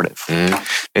self-supportive.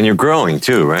 And you're growing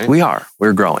too, right?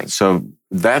 We're growing. So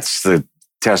that's the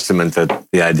testament that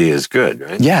the idea is good,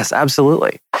 right? Yes,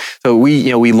 absolutely. So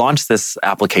we launched this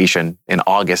application in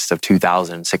August of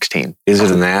 2016. Is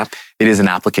it an app? It is an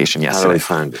application, yes. How do I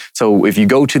find it? So if you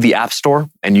go to the App Store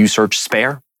and you search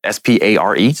Spare, Spare.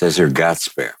 It says here, Got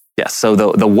Spare. Yes. So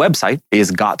the website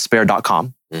is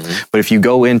gotspare.com. But if you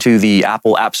go into the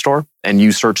Apple App Store and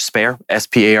you search Spare,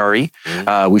 Spare,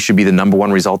 we should be the number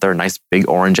one result there, a nice big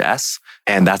orange S,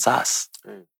 and that's us.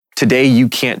 Today, you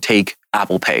can't take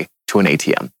Apple Pay to an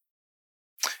ATM.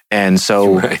 And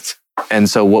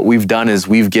so what we've done is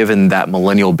we've given that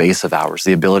millennial base of ours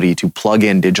the ability to plug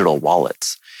in digital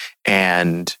wallets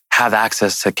and have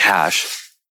access to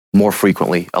cash more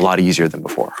frequently, a lot easier than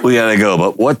before. We gotta go,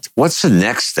 but what's the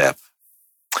next step?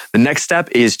 The next step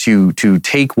is to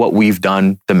take what we've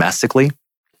done domestically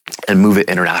and move it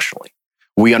internationally.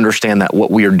 We understand that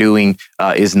what we are doing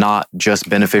is not just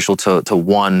beneficial to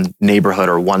one neighborhood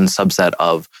or one subset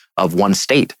of one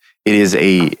state. It is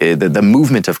the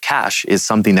movement of cash is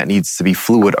something that needs to be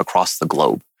fluid across the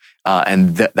globe.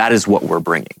 And that is what we're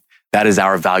bringing. That is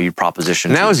our value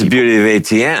proposition. And that was the beauty of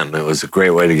ATM. It was a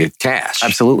great way to get cash.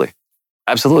 Absolutely.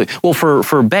 Well,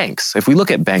 for banks, if we look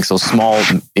at banks, those small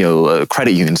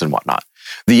credit unions and whatnot,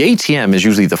 the ATM is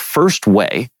usually the first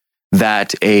way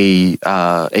that a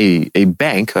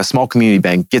bank, a small community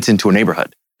bank, gets into a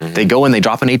neighborhood. They go in, they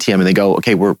drop an ATM, and they go,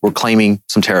 okay, we're claiming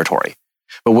some territory.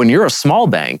 But when you're a small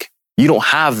bank, you don't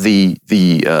have the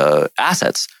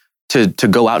assets to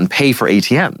go out and pay for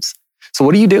ATMs. So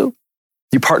what do?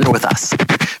 You partner with us,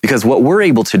 because what we're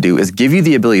able to do is give you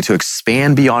the ability to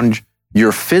expand beyond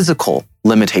your physical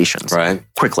limitations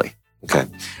quickly. Okay.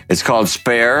 It's called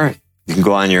Spare. You can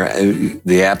go on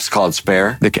the app's called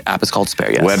Spare. The app is called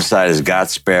Spare, yes. Website is Got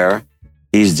Spare.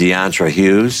 He's Deontra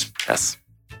Hughes. Yes.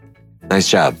 Nice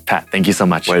job. Pat, thank you so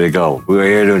much. Way to go. We're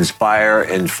here to inspire,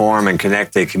 inform, and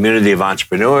connect a community of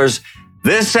entrepreneurs.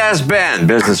 This has been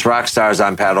Business Rockstars.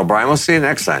 I'm Pat O'Brien. We'll see you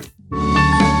next time.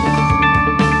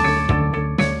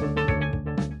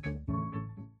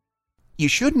 You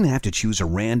shouldn't have to choose a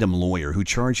random lawyer who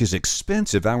charges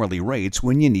expensive hourly rates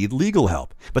when you need legal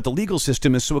help. But the legal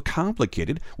system is so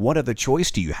complicated, what other choice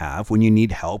do you have when you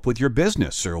need help with your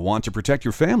business or want to protect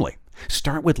your family?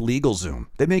 Start with LegalZoom.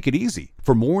 They make it easy.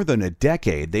 For more than a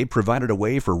decade, they've provided a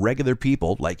way for regular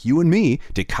people like you and me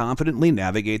to confidently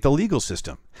navigate the legal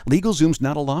system. LegalZoom's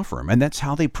not a law firm, and that's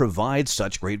how they provide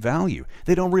such great value.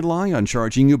 They don't rely on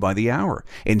charging you by the hour.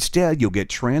 Instead, you'll get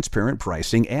transparent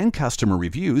pricing and customer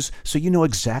reviews so you know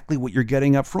exactly what you're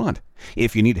getting up front.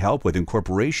 If you need help with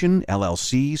incorporation,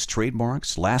 LLCs,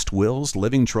 trademarks, last wills,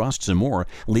 living trusts, and more,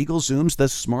 LegalZoom's the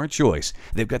smart choice.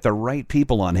 They've got the right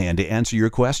people on hand to answer your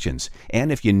questions.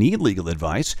 And if you need legal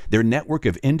advice, their network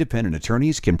of independent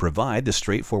attorneys can provide the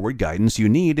straightforward guidance you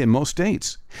need in most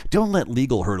states. Don't let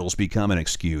legal hurdles become an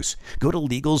excuse. Go to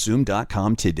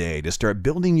LegalZoom.com today to start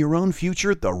building your own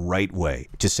future the right way.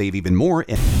 To save even more.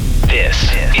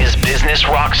 This is Business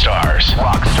Rockstars.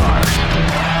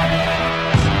 Rockstars.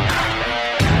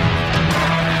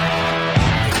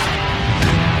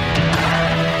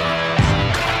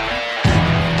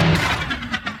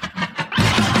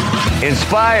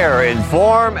 Inspire,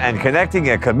 inform, and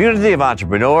connecting a community of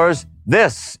entrepreneurs.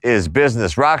 This is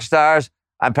Business Rockstars.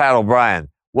 I'm Pat O'Brien.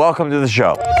 Welcome to the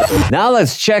show. Now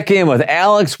let's check in with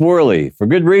Alex Worley for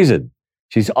good reason.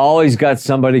 She's always got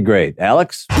somebody great.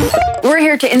 Alex? We're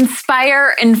here to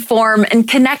inspire, inform, and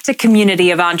connect a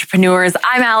community of entrepreneurs.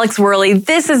 I'm Alex Worley.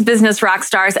 This is Business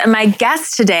Rockstars, and my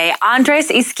guests today, Andres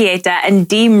Izquieta and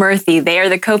Dee Murthy. They are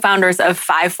the co-founders of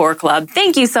 5-4 Club.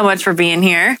 Thank you so much for being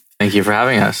here. Thank you for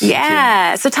having us.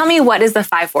 Yeah. So tell me, what is the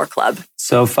 5-4 Club?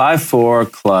 So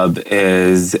 5-4 Club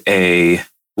is a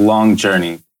long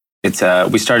journey.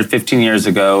 We started 15 years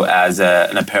ago as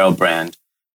an apparel brand,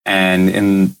 and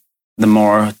in the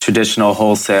more traditional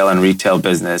wholesale and retail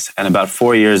business. And about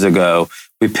 4 years ago,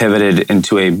 we pivoted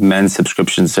into a men's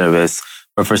subscription service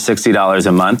where for $60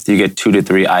 a month, you get 2 to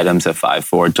 3 items of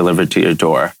 5-4 delivered to your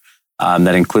door.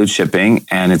 That includes shipping,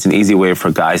 and it's an easy way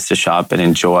for guys to shop and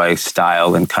enjoy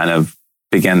style and kind of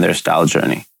begin their style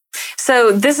journey.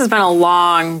 So this has been a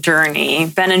long journey,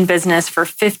 been in business for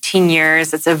 15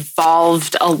 years. It's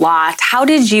evolved a lot. How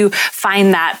did you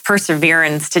find that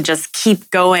perseverance to just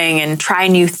keep going and try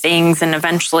new things and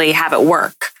eventually have it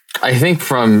work? I think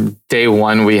from day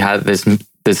one, we had this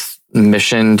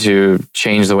mission to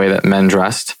change the way that men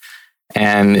dressed.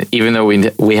 And even though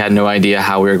we had no idea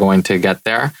how we were going to get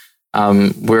there,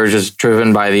 we were just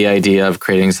driven by the idea of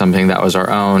creating something that was our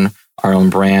own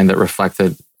brand that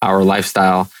reflected our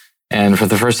lifestyle. And for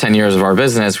the first 10 years of our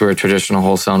business, we were a traditional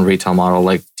wholesale and retail model,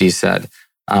 like Dee said.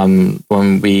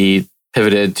 When we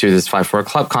pivoted to this 5-4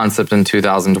 Club concept in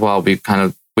 2012,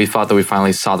 we thought that we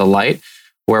finally saw the light,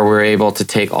 where we were able to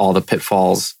take all the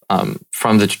pitfalls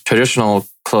from the traditional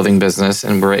clothing business,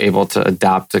 and we're able to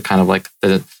adapt to kind of like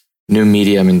the new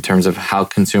medium in terms of how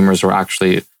consumers were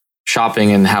actually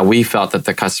shopping and how we felt that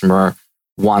the customer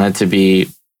wanted to be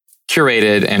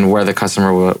curated and where the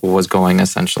customer was going,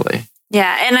 essentially.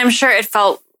 Yeah, and I'm sure it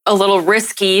felt a little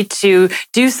risky to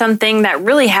do something that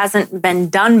really hasn't been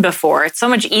done before. It's so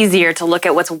much easier to look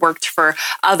at what's worked for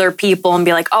other people and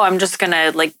be like, oh, I'm just going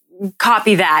to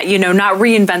copy that, not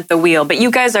reinvent the wheel. But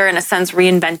you guys are, in a sense,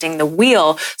 reinventing the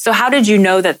wheel. So how did you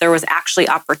know that there was actually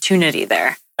opportunity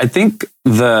there? I think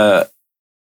for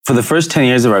the first 10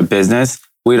 years of our business,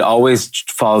 we'd always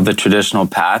followed the traditional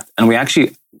path. And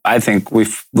I think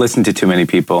we've listened to too many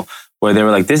people where they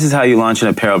were like, this is how you launch an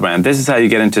apparel brand. This is how you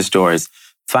get into stores.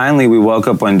 Finally, we woke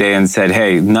up one day and said,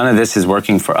 hey, none of this is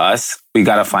working for us. We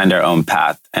got to find our own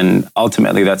path. And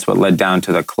ultimately, that's what led down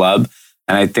to the club.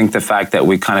 And I think the fact that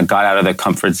we kind of got out of the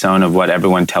comfort zone of what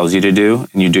everyone tells you to do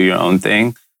and you do your own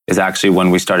thing is actually when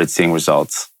we started seeing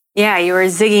results. Yeah, you were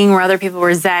zigging where other people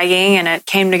were zagging, and it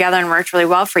came together and worked really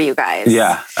well for you guys.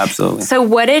 Yeah, absolutely. So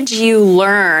what did you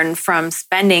learn from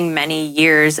spending many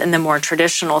years in the more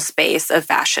traditional space of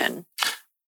fashion?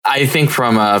 I think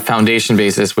from a foundation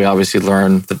basis, we obviously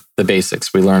learn the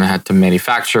basics. We learn how to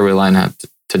manufacture, we learn how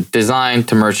to design,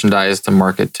 to merchandise, to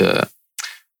market, to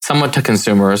somewhat to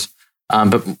consumers.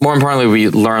 But more importantly, we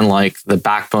learn like the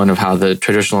backbone of how the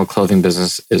traditional clothing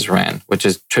business is ran, which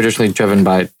is traditionally driven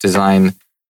by design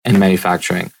and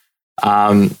manufacturing.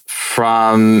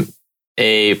 From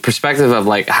a perspective of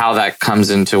like how that comes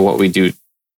into what we do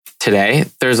today,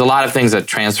 there's a lot of things that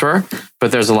transfer,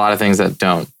 but there's a lot of things that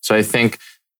don't. So I think,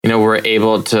 we're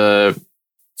able to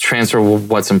transfer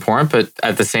what's important, but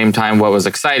at the same time, what was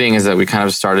exciting is that we kind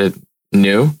of started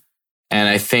new. And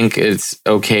I think it's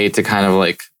okay to kind of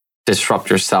like disrupt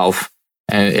yourself.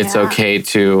 And it's okay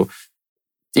to,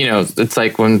 it's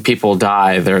like when people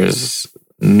die, there's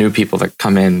new people that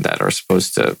come in that are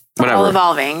supposed to, whatever. All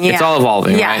evolving. Yeah. It's all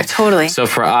evolving. Yeah, right? Totally. So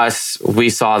for us, we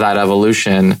saw that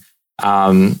evolution.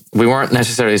 We weren't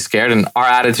necessarily scared, and our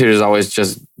attitude is always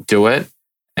just do it.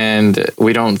 And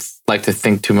we don't like to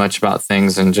think too much about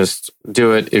things and just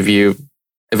do it. If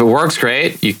it works,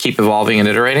 great. You keep evolving and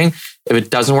iterating. If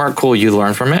it doesn't work, cool, you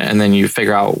learn from it and then you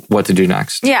figure out what to do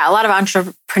next. Yeah, a lot of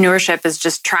entrepreneurship is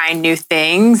just trying new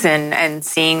things and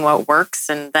seeing what works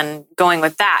and then going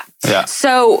with that. Yeah.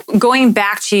 So going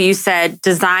back to, you said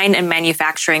design and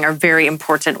manufacturing are very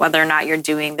important, whether or not you're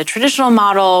doing the traditional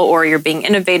model or you're being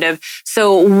innovative.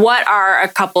 So what are a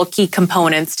couple key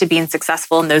components to being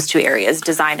successful in those two areas,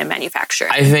 design and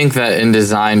manufacturing? I think that in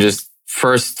design, just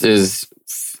first is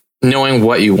knowing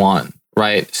what you want,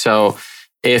 right? So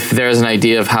if there's an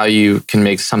idea of how you can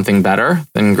make something better,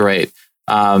 then great.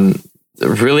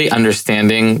 Really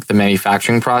understanding the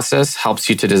manufacturing process helps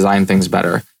you to design things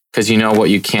better because you know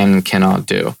what you can and cannot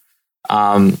do.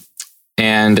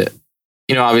 And,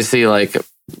 obviously, like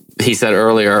he said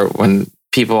earlier, when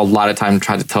people a lot of time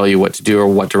try to tell you what to do or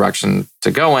what direction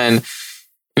to go in,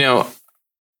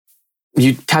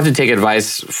 you have to take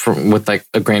advice with like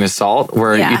a grain of salt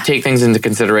where you take things into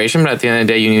consideration, but at the end of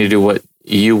the day, you need to do what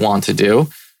you want to do.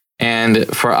 And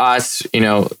for us,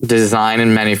 design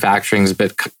and manufacturing is a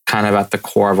bit kind of at the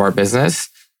core of our business.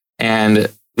 And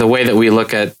the way that we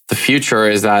look at the future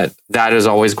is that is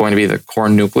always going to be the core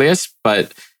nucleus.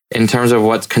 But in terms of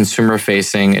what's consumer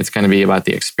facing, it's going to be about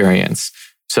the experience.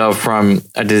 So from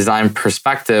a design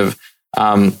perspective,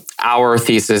 our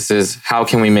thesis is how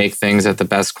can we make things at the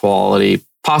best quality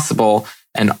possible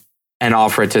and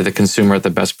offer it to the consumer at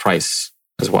the best price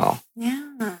as well. Yeah.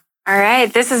 All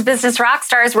right. This is Business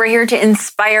Rockstars. We're here to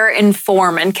inspire,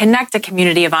 inform, and connect a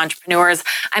community of entrepreneurs.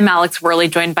 I'm Alex Worley,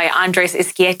 joined by Andres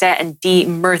Izquieta and Dee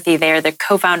Murthy. They are the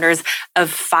co-founders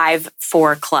of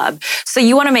 5-4 Club. So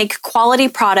you want to make quality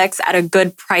products at a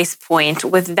good price point.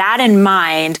 With that in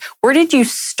mind, where did you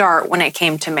start when it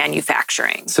came to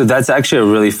manufacturing? So that's actually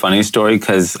a really funny story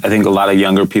because I think a lot of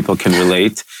younger people can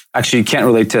relate. Actually, you can't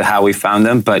relate to how we found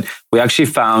them, but we actually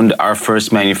found our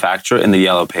first manufacturer in the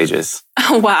Yellow Pages.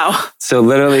 Oh, wow. So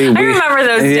literally, I remember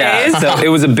those days. So it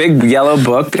was a big yellow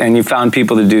book and you found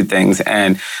people to do things.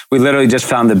 And we literally just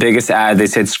found the biggest ad. They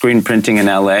said screen printing in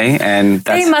LA. And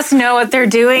they must know what they're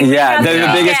doing. Yeah, they're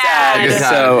the biggest ad.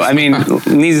 So, I mean,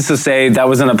 needless to say, that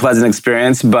wasn't a pleasant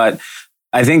experience. But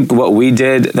I think what we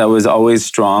did that was always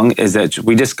strong is that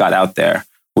we just got out there.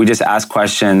 We just asked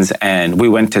questions and we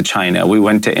went to China, we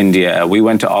went to India, we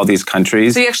went to all these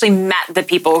countries. So you actually met the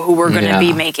people who were going to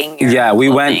be making your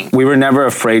clothing. We were never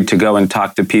afraid to go and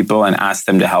talk to people and ask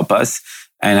them to help us.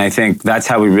 And I think that's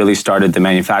how we really started the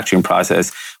manufacturing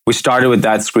process. We started with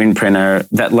that screen printer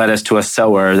that led us to a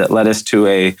sewer, that led us to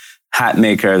a hat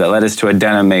maker, that led us to a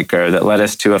denim maker, that led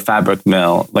us to a fabric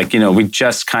mill. Like, we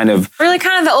just kind of... Really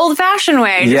kind of the old-fashioned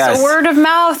way. Just a word of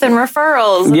mouth and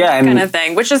referrals and that kind of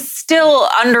thing, which is still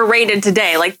underrated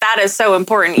today. Like, that is so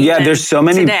important there's so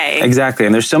many... today. Exactly.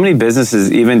 And there's so many businesses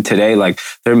even today, like,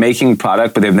 they're making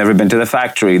product, but they've never been to the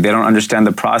factory. They don't understand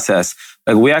the process.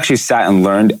 Like, we actually sat and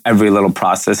learned every little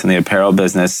process in the apparel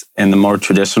business in the more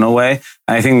traditional way.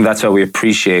 And I think that's why we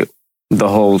appreciate the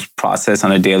whole process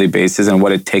on a daily basis and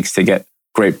what it takes to get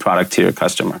great product to your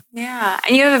customer. Yeah.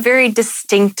 And you have a very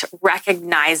distinct,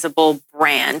 recognizable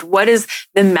brand. What is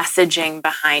the messaging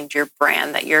behind your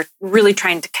brand that you're really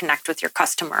trying to connect with your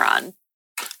customer on?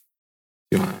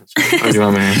 Do you want to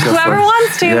answer? Whoever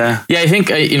wants to. Yeah, I think,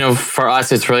 for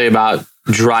us, it's really about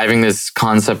driving this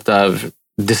concept of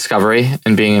discovery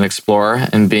and being an explorer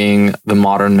and being the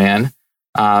modern man.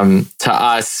 To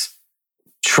us,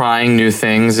 trying new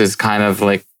things is kind of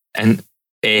like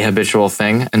a habitual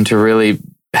thing, and to really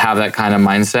have that kind of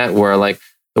mindset where, like,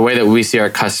 the way that we see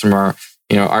our customer,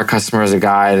 our customer is a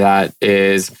guy that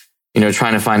is,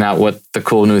 trying to find out what the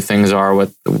cool new things are,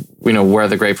 what, where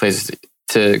the great places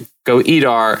to go eat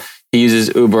are. he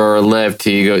uses Uber or Lyft.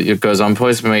 He goes on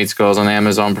Postmates, goes on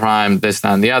Amazon Prime, this,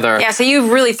 that, and the other. Yeah, so you've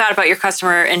really thought about your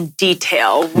customer in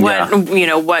detail.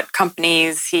 What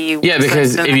companies he... Yeah,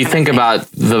 because if you think about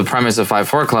the premise of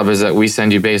 5-4 Club is that we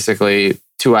send you basically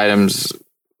 2 items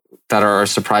that are a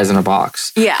surprise in a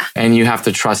box. Yeah. And you have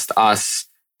to trust us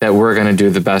that we're going to do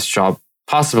the best job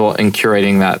possible in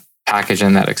curating that package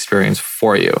and that experience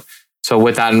for you. So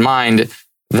with that in mind,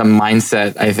 the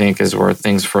mindset, I think, is where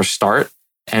things first start.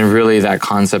 And really that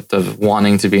concept of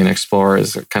wanting to be an explorer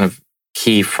is kind of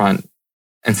key front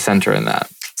and center in that.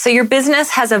 So your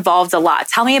business has evolved a lot.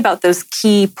 Tell me about those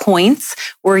key points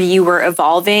where you were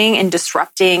evolving and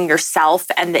disrupting yourself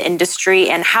and the industry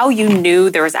and how you knew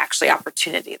there was actually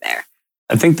opportunity there.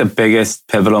 I think the biggest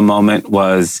pivotal moment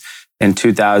was in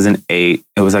 2008.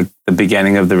 It was like the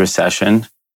beginning of the recession.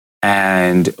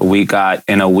 And we got,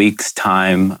 in a week's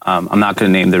time, I'm not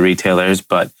going to name the retailers,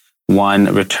 but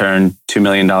one returned $2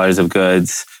 million of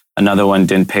goods. Another one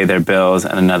didn't pay their bills,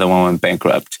 and another one went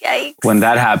bankrupt. Yikes. When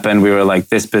that happened, we were like,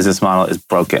 this business model is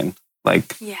broken.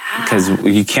 Because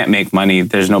you can't make money.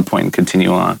 There's no point in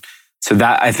continuing on. So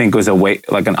that, I think, was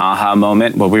like an aha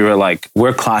moment where we were like,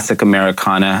 we're classic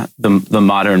Americana, the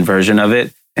modern version of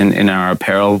it in our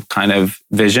apparel kind of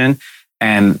vision.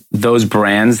 And those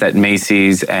brands that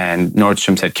Macy's and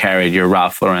Nordstrom's had carried, your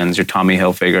Ralph Lauren's, your Tommy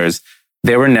Hilfigers,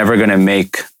 they were never going to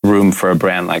make room for a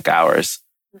brand like ours.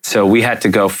 So we had to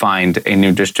go find a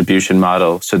new distribution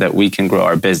model so that we can grow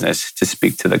our business to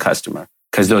speak to the customer,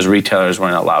 because those retailers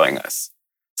weren't allowing us.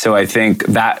 So I think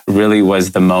that really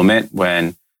was the moment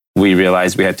when we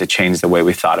realized we had to change the way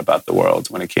we thought about the world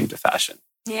when it came to fashion.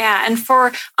 Yeah. And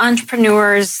for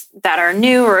entrepreneurs that are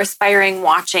new or aspiring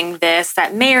watching this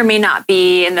that may or may not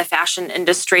be in the fashion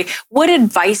industry, what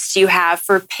advice do you have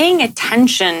for paying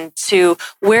attention to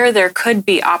where there could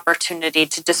be opportunity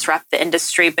to disrupt the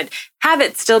industry, but have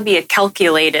it still be a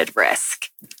calculated risk?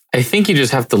 I think you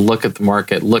just have to look at the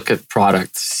market, look at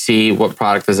product, see what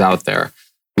product is out there,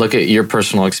 look at your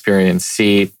personal experience,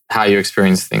 see how you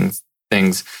experience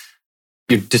things.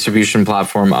 Your distribution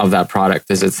platform of that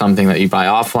product. Is it something that you buy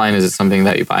offline? Is it something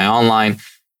that you buy online?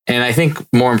 And I think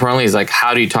more importantly is like,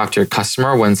 how do you talk to your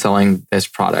customer when selling this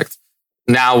product?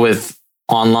 Now with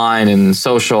online and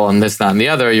social and this, that, and the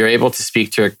other, you're able to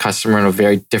speak to your customer in a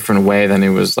very different way than it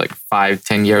was like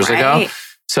 5-10 years ago.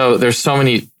 So there's so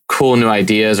many cool new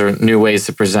ideas or new ways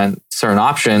to present certain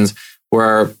options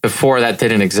where before that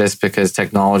didn't exist because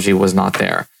technology was not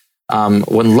there.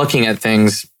 When looking at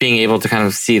things, being able to kind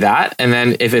of see that. And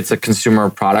then if it's a consumer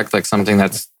product, like something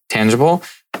that's tangible,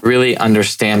 really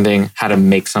understanding how to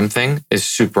make something is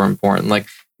super important. Like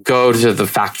go to the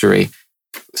factory,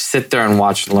 sit there and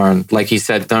watch and learn. Like he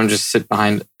said, don't just sit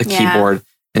behind a keyboard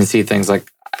and see things. Like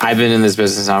I've been in this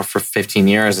business now for 15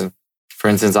 years. And for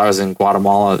instance, I was in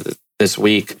Guatemala this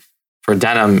week for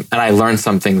denim and I learned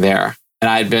something there. And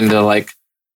I'd been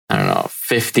to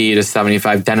 50 to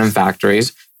 75 denim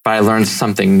factories, but I learned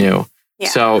something new. Yeah.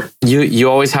 So you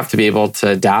always have to be able to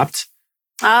adapt.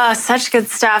 Such good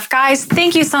stuff. Guys,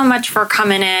 thank you so much for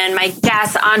coming in. My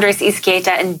guests, Andres Izquieta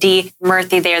and Dee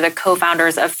Murthy, they are the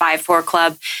co-founders of 5-4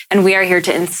 Club, and we are here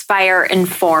to inspire,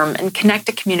 inform, and connect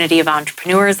a community of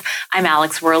entrepreneurs. I'm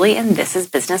Alex Worley, and this is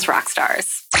Business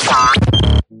Rockstars.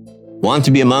 Want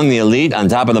to be among the elite on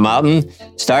top of the mountain?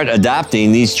 Start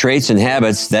adopting these traits and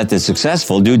habits that the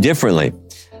successful do differently.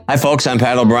 Hi, folks. I'm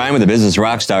Pat O'Brien with the Business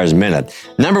Rockstars Minute.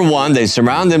 Number one, they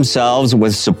surround themselves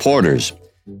with supporters.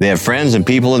 They have friends and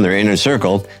people in their inner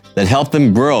circle that help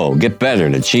them grow, get better,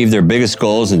 and achieve their biggest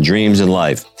goals and dreams in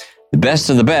life. The best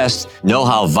of the best know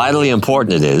how vitally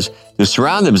important it is to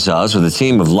surround themselves with a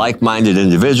team of like-minded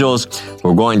individuals who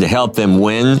are going to help them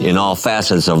win in all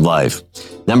facets of life.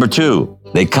 Number two,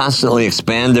 they constantly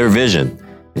expand their vision.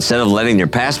 Instead of letting their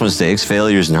past mistakes,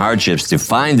 failures, and hardships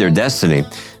define their destiny,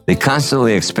 they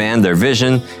constantly expand their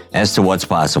vision as to what's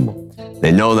possible.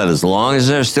 They know that as long as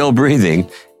they're still breathing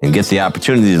and get the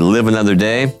opportunity to live another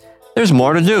day, there's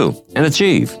more to do and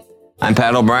achieve. I'm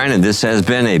Pat O'Brien, and this has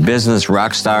been a Business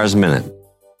Rockstars Minute.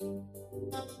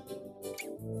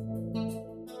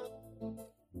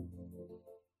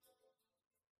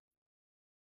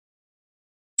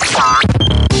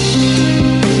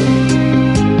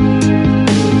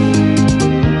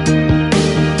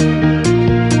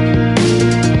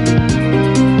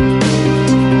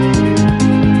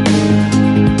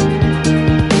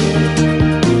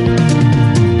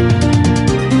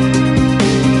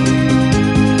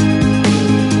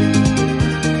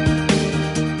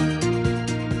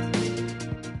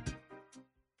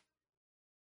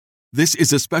 This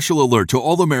is a special alert to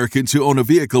all Americans who own a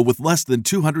vehicle with less than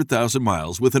 200,000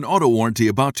 miles with an auto warranty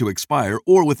about to expire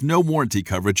or with no warranty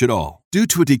coverage at all. Due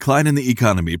to a decline in the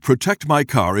economy, Protect My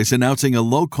Car is announcing a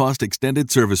low-cost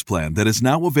extended service plan that is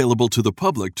now available to the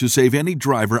public to save any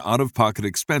driver out-of-pocket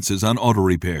expenses on auto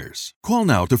repairs. Call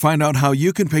now to find out how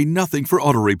you can pay nothing for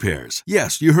auto repairs.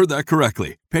 Yes, you heard that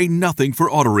correctly. Pay nothing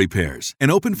for auto repairs.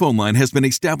 An open phone line has been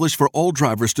established for all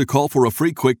drivers to call for a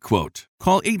free quick quote.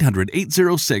 Call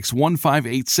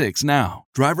 800-806-1586 now.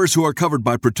 Drivers who are covered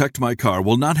by Protect My Car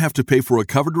will not have to pay for a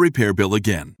covered repair bill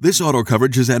again. This auto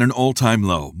coverage is at an all-time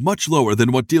low, much lower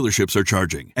than what dealerships are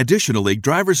charging. Additionally,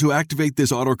 drivers who activate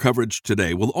this auto coverage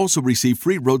today will also receive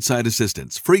free roadside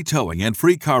assistance, free towing, and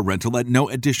free car rental at no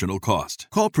additional cost.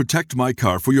 Call Protect My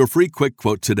Car for your free quick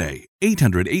quote today.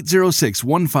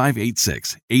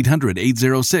 800-806-1586.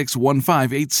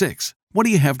 800-806-1586. What do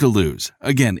you have to lose?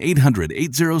 Again,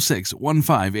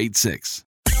 800-806-1586.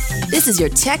 This is your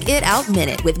Tech It Out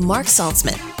Minute with Mark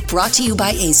Saltzman, brought to you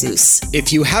by Asus.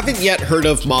 If you haven't yet heard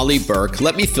of Molly Burke,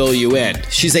 let me fill you in.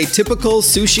 She's a typical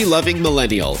sushi-loving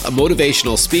millennial, a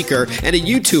motivational speaker, and a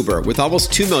YouTuber with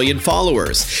almost 2 million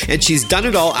followers. And she's done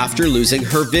it all after losing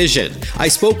her vision. I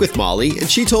spoke with Molly, and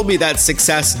she told me that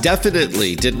success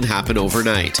definitely didn't happen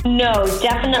overnight. No,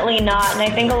 definitely not. And I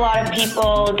think a lot of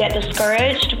people get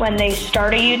discouraged when they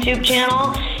start a YouTube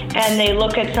channel and they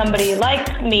look at somebody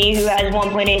like me who has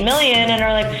 1.8 million and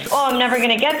are like, oh, I'm never going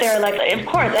to get there. Like, of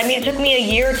course. I mean, it took me a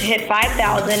year to hit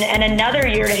 5,000 and another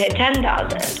year to hit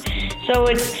 10,000. So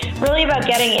it's really about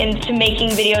getting into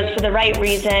making videos for the right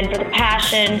reason, for the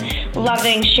passion,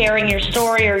 loving sharing your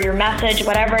story or your message,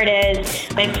 whatever it is,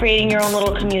 and creating your own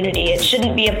little community. It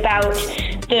shouldn't be about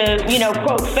the,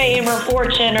 quote, fame or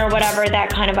fortune or whatever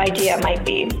that kind of idea might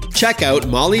be. Check out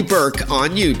Molly Burke on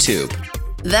YouTube.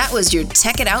 That was your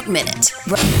Tech It Out Minute.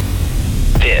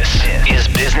 This is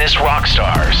Business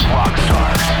Rockstars.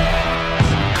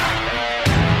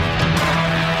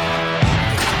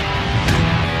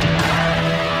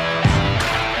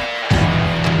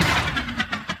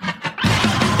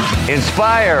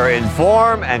 Inspire,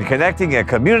 inform, and connecting a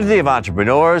community of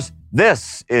entrepreneurs.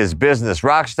 This is Business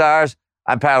Rockstars.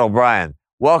 I'm Pat O'Brien.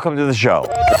 Welcome to the show.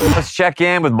 Let's check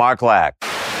in with Mark Lack.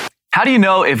 How do you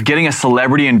know if getting a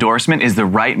celebrity endorsement is the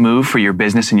right move for your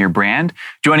business and your brand?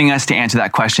 Joining us to answer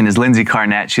that question is Lindsay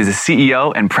Carnett. She's the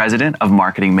CEO and president of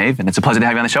Marketing Maven. It's a pleasure to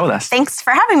have you on the show with us. Thanks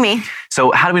for having me.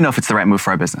 So how do we know if it's the right move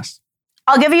for our business?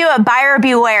 I'll give you a buyer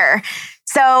beware.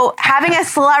 So having a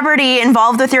celebrity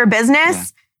involved with your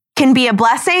business can be a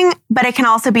blessing, but it can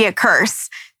also be a curse.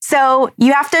 So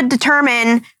you have to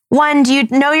determine, one, do you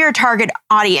know your target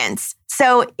audience?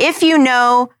 So if you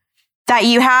know that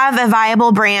you have a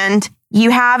viable brand,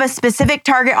 you have a specific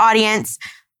target audience,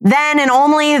 then and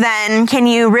only then can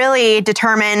you really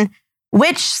determine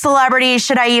which celebrities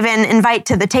should I even invite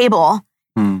to the table?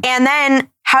 And then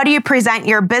how do you present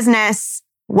your business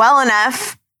well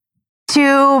enough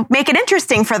to make it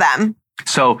interesting for them?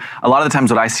 So a lot of the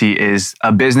times what I see is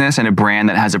a business and a brand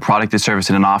that has a product, a service,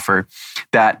 and an offer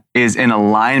that is in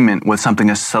alignment with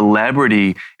something a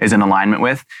celebrity is in alignment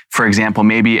with. For example,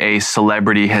 maybe a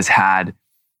celebrity has had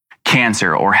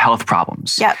cancer or health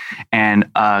problems. Yep. And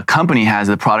a company has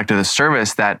the product or the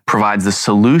service that provides the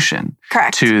solution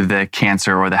to the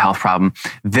cancer or the health problem.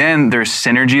 Then there's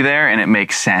synergy there and it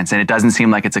makes sense. And it doesn't seem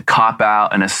like it's a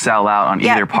cop-out and a sell-out on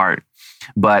either part.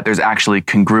 But there's actually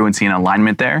congruency and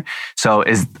alignment there. So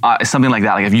is something like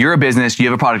that. Like if you're a business, you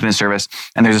have a product and a service,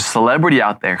 and there's a celebrity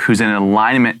out there who's in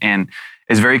alignment and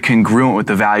is very congruent with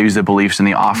the values, the beliefs, and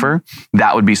the offer,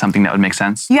 that would be something that would make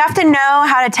sense. You have to know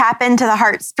how to tap into the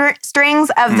heartstrings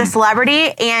of the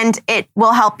celebrity, and it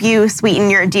will help you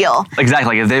sweeten your deal.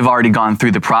 Exactly. Like if they've already gone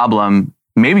through the problem,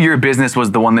 maybe your business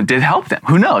was the one that did help them.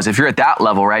 Who knows? If you're at that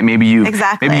level, right? Maybe you're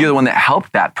the one that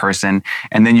helped that person,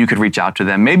 and then you could reach out to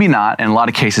them. Maybe not. In a lot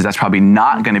of cases, that's probably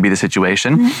not going to be the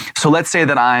situation. So let's say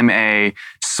that I'm a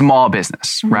small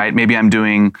business, right? Maybe I'm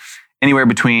doing anywhere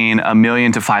between $1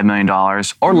 million to $5 million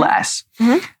or less.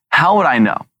 How would I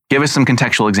know? Give us some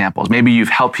contextual examples. Maybe you've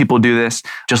helped people do this,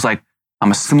 just like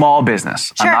I'm a small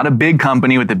business. I'm not a big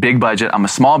company with a big budget. I'm a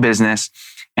small business,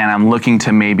 and I'm looking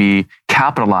to maybe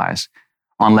capitalize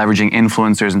on leveraging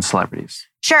influencers and celebrities.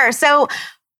 Sure. So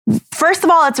first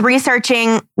of all, it's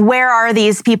researching where are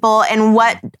these people and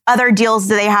what other deals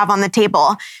do they have on the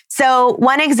table. So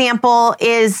one example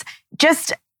is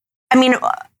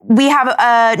we have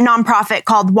a nonprofit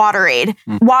called WaterAid.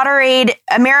 WaterAid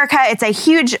America, it's a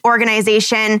huge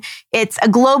organization. It's a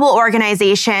global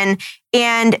organization,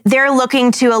 and they're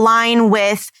looking to align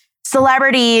with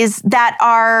celebrities that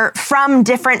are from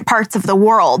different parts of the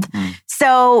world.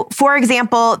 So, for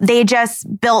example, they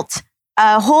just built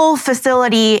a whole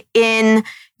facility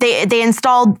they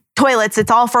installed toilets. It's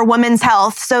all for women's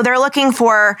health. So they're looking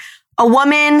for a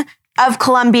woman of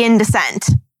Colombian descent.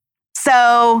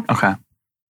 So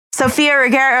Sofia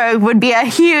Riguera would be a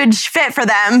huge fit for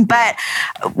them, but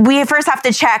we first have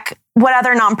to check what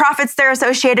other nonprofits they're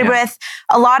associated with.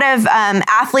 A lot of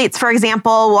athletes, for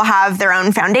example, will have their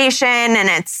own foundation, and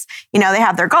it's, they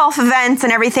have their golf events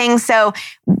and everything. So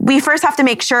we first have to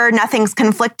make sure nothing's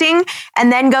conflicting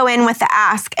and then go in with the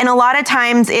ask. And a lot of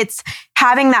times it's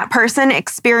having that person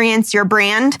experience your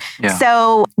brand. Yeah.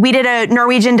 So we did a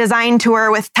Norwegian design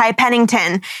tour with Ty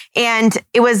Pennington, and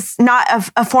it was not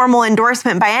a formal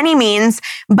endorsement by any means,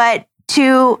 but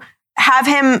to have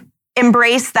him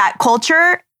embrace that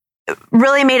culture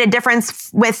really made a difference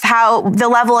with how the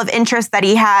level of interest that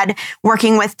he had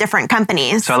working with different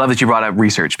companies. So I love that you brought up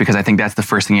research, because I think that's the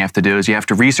first thing you have to do is you have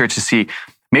to research to see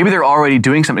maybe they're already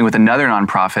doing something with another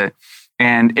nonprofit.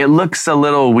 And it looks a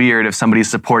little weird if somebody's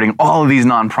supporting all of these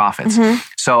nonprofits. Mm-hmm.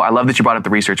 So I love that you brought up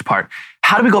the research part.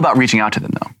 How do we go about reaching out to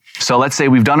them though? So let's say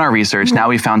we've done our research. Mm-hmm. Now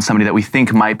we found somebody that we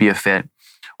think might be a fit,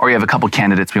 or you have a couple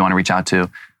candidates we want to reach out to.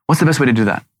 What's the best way to do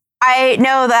that? I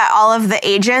know that all of the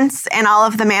agents and all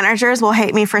of the managers will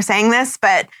hate me for saying this,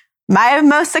 but my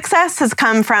most success has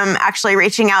come from actually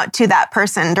reaching out to that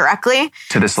person directly.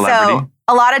 To the celebrity? So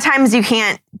a lot of times you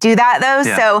can't do that though.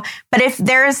 Yeah. So, but if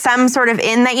there's some sort of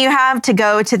in that you have to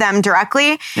go to them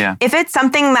directly, if it's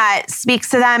something that speaks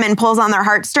to them and pulls on their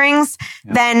heartstrings,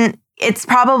 then it's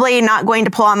probably not going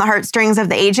to pull on the heartstrings of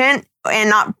the agent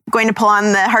and not going to pull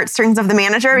on the heartstrings of the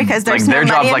manager, because there's no money involved.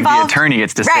 Their job's like the attorney.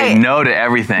 It's to say no to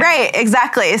everything. Right,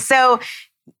 exactly. So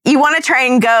you want to try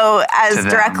and go as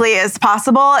directly as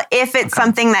possible. If it's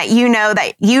something that you know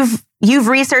that you've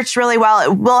researched really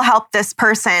well, it will help this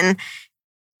person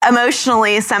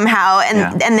emotionally somehow,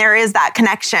 and there is that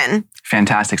connection.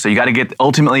 Fantastic. So you got to get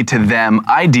ultimately to them,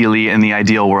 ideally in the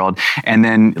ideal world, and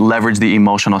then leverage the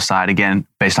emotional side, again,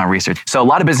 based on research. So a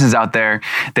lot of businesses out there,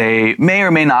 they may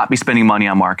or may not be spending money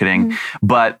on marketing,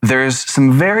 but there's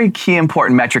some very key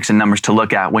important metrics and numbers to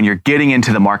look at when you're getting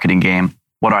into the marketing game.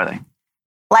 What are they?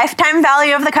 Lifetime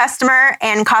value of the customer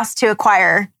and cost to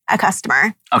acquire a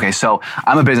customer. Okay, so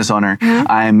I'm a business owner.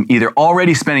 I'm either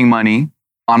already spending money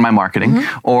on my marketing,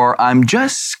 or I'm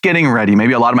just getting ready.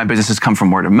 Maybe a lot of my businesses come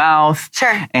from word of mouth.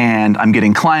 Sure. And I'm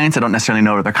getting clients. I don't necessarily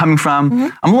know where they're coming from.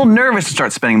 I'm a little nervous to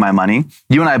start spending my money.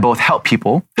 You and I both help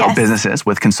people, help businesses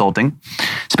with consulting,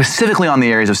 specifically on the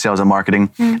areas of sales and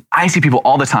marketing. I see people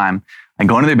all the time. I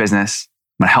go into their business.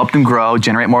 I'm going to help them grow,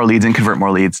 generate more leads, and convert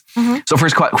more leads. So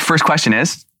first question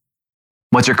is,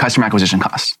 what's your customer acquisition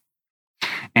cost?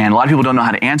 And a lot of people don't know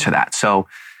how to answer that. So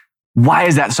why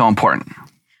is that so important?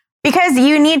 Because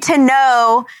you need to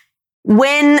know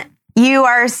when you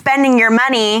are spending your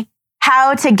money,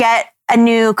 how to get a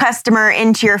new customer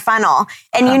into your funnel.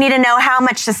 And you need to know how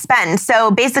much to spend. So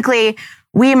basically,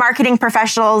 we marketing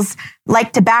professionals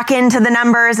like to back into the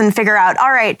numbers and figure out,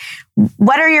 all right,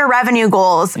 what are your revenue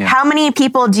goals? How many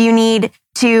people do you need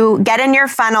to get in your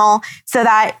funnel so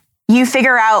that you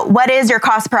figure out what is your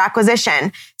cost per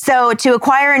acquisition? So to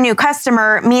acquire a new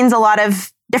customer means a lot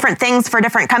of different things for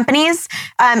different companies.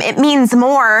 It means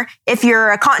more if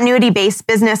you're a continuity-based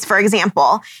business, for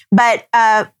example. But,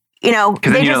 because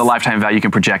then the lifetime value, you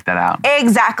can project that out.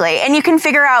 Exactly. And you can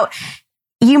figure out,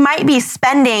 you might be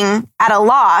spending at a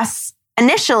loss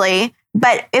initially,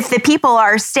 but if the people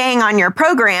are staying on your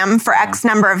program for X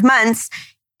number of months,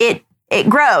 it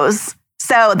grows.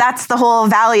 So that's the whole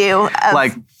value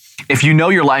of... if you know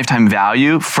your lifetime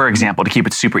value, for example, to keep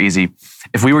it super easy,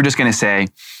 if we were just going to say,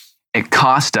 it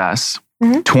cost us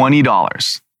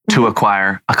 $20 to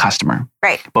acquire a customer.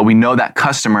 Right. But we know that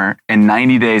customer in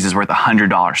 90 days is worth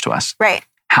 $100 to us. Right.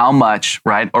 How much,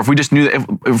 right? Or if we just knew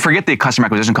that, forget the customer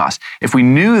acquisition cost. If we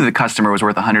knew the customer was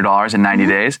worth $100 in 90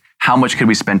 days, how much could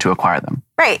we spend to acquire them?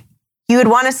 Right. You would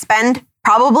want to spend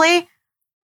probably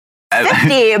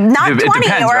 50, not 20,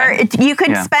 depends, or right? You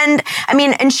could spend,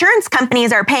 insurance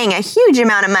companies are paying a huge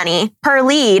amount of money per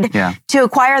lead to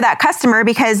acquire that customer,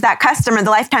 because that customer, the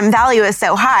lifetime value is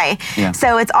so high.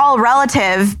 So it's all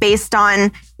relative based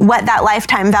on what that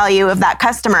lifetime value of that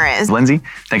customer is. Lindsay,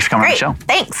 thanks for coming on the show.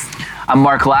 Thanks. I'm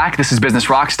Mark Lack. This is Business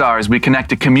Rockstars. We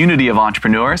connect a community of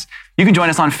entrepreneurs. You can join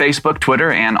us on Facebook, Twitter,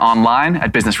 and online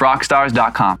at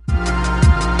businessrockstars.com.